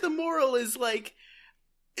 the moral is, like,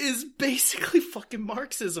 is basically fucking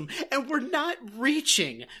Marxism. And we're not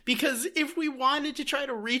reaching, because if we wanted to try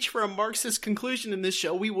to reach for a Marxist conclusion in this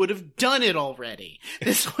show, we would have done it already.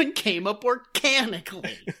 This one came up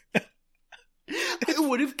organically. I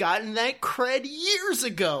would have gotten that cred years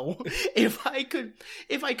ago if I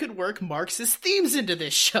could work Marxist themes into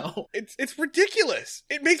this show. It's ridiculous.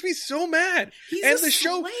 It makes me so mad. He's and a the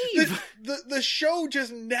slave. show the show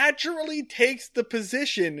just naturally takes the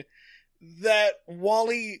position that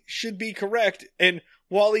Wally should be correct, and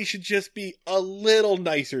Wally should just be a little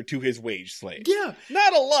nicer to his wage slave. Yeah.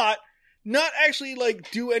 Not a lot. Not actually,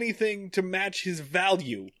 like, do anything to match his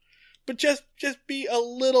value. But just be a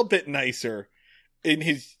little bit nicer in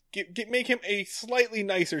his... make him a slightly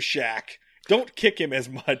nicer shack. Don't kick him as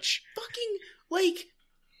much. Fucking, like...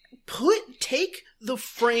 take the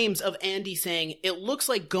frames of Andy saying, it looks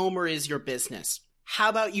like Gomer is your business. how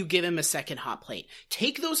about you give him a second hot plate?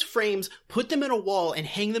 Take those frames, put them in a wall, and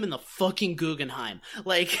hang them in the fucking Guggenheim.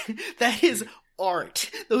 Like, that is art.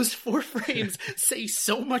 Those 4 frames say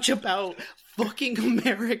so much about fucking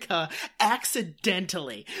America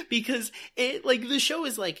accidentally. Because it, like, the show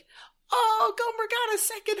is like, oh, Gomer got a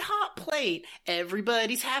second hot plate.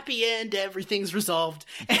 Everybody's happy and everything's resolved.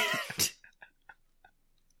 And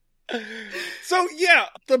so, yeah,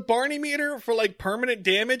 the Barney meter for, like, permanent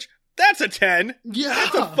damage, that's a 10. Yeah.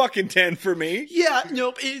 That's a fucking 10 for me. Yeah,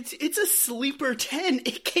 nope, it's a sleeper 10.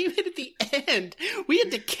 It came in at the end. We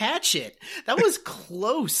had to catch it. That was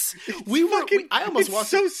close. I almost walked.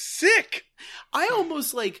 So sick. I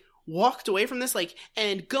almost, like, walked away from this, like,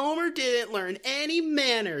 and Gomer didn't learn any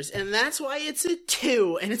manners, and that's why it's a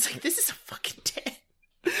 2. And it's like, this is a fucking 10.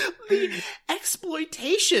 The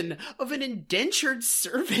exploitation of an indentured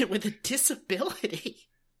servant with a disability.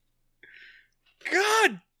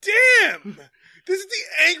 God damn! This is the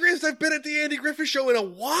angriest I've been at the Andy Griffith Show in a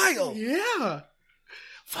while. Yeah.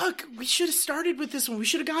 Fuck, we should have started with this one. We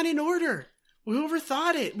should have gone in order. We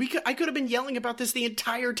overthought it. I could have been yelling about this the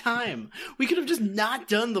entire time. We could have just not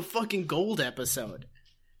done the fucking Gold episode.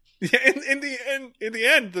 Yeah, in the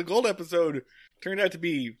end, the Gold episode turned out to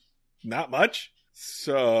be not much.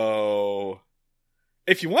 So,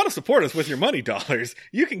 if you want to support us with your money dollars,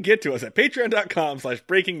 you can get to us at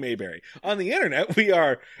patreon.com/breakingmayberry. On the internet, we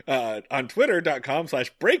are on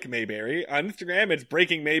twitter.com/breakmayberry. On Instagram, it's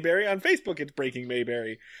Breaking Mayberry. On Facebook, it's Breaking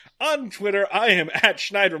Mayberry. On Twitter, I am at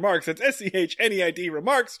Schneid Remarks. That's SCHNEID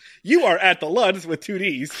Remarks. You are at the Luds with 2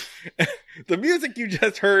 Ds. The music you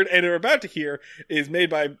just heard and are about to hear is made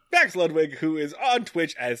by Max Ludwig, who is on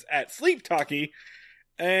Twitch as at Sleep Talkie.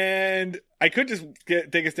 And I could just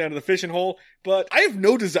take us down to the fishing hole, but I have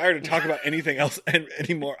no desire to talk about anything else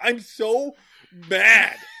anymore. I'm so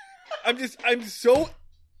mad. I'm so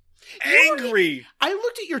angry. I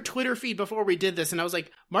looked at your Twitter feed before we did this, and I was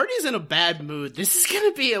like, Marty's in a bad mood. This is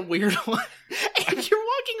going to be a weird one. And you're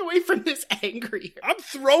walking away from this angry. I'm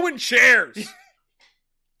throwing chairs. We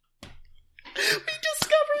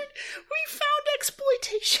found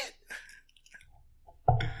exploitation.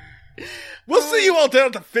 We'll see you all down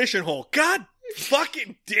at the fishing hole. God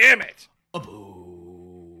fucking damn it.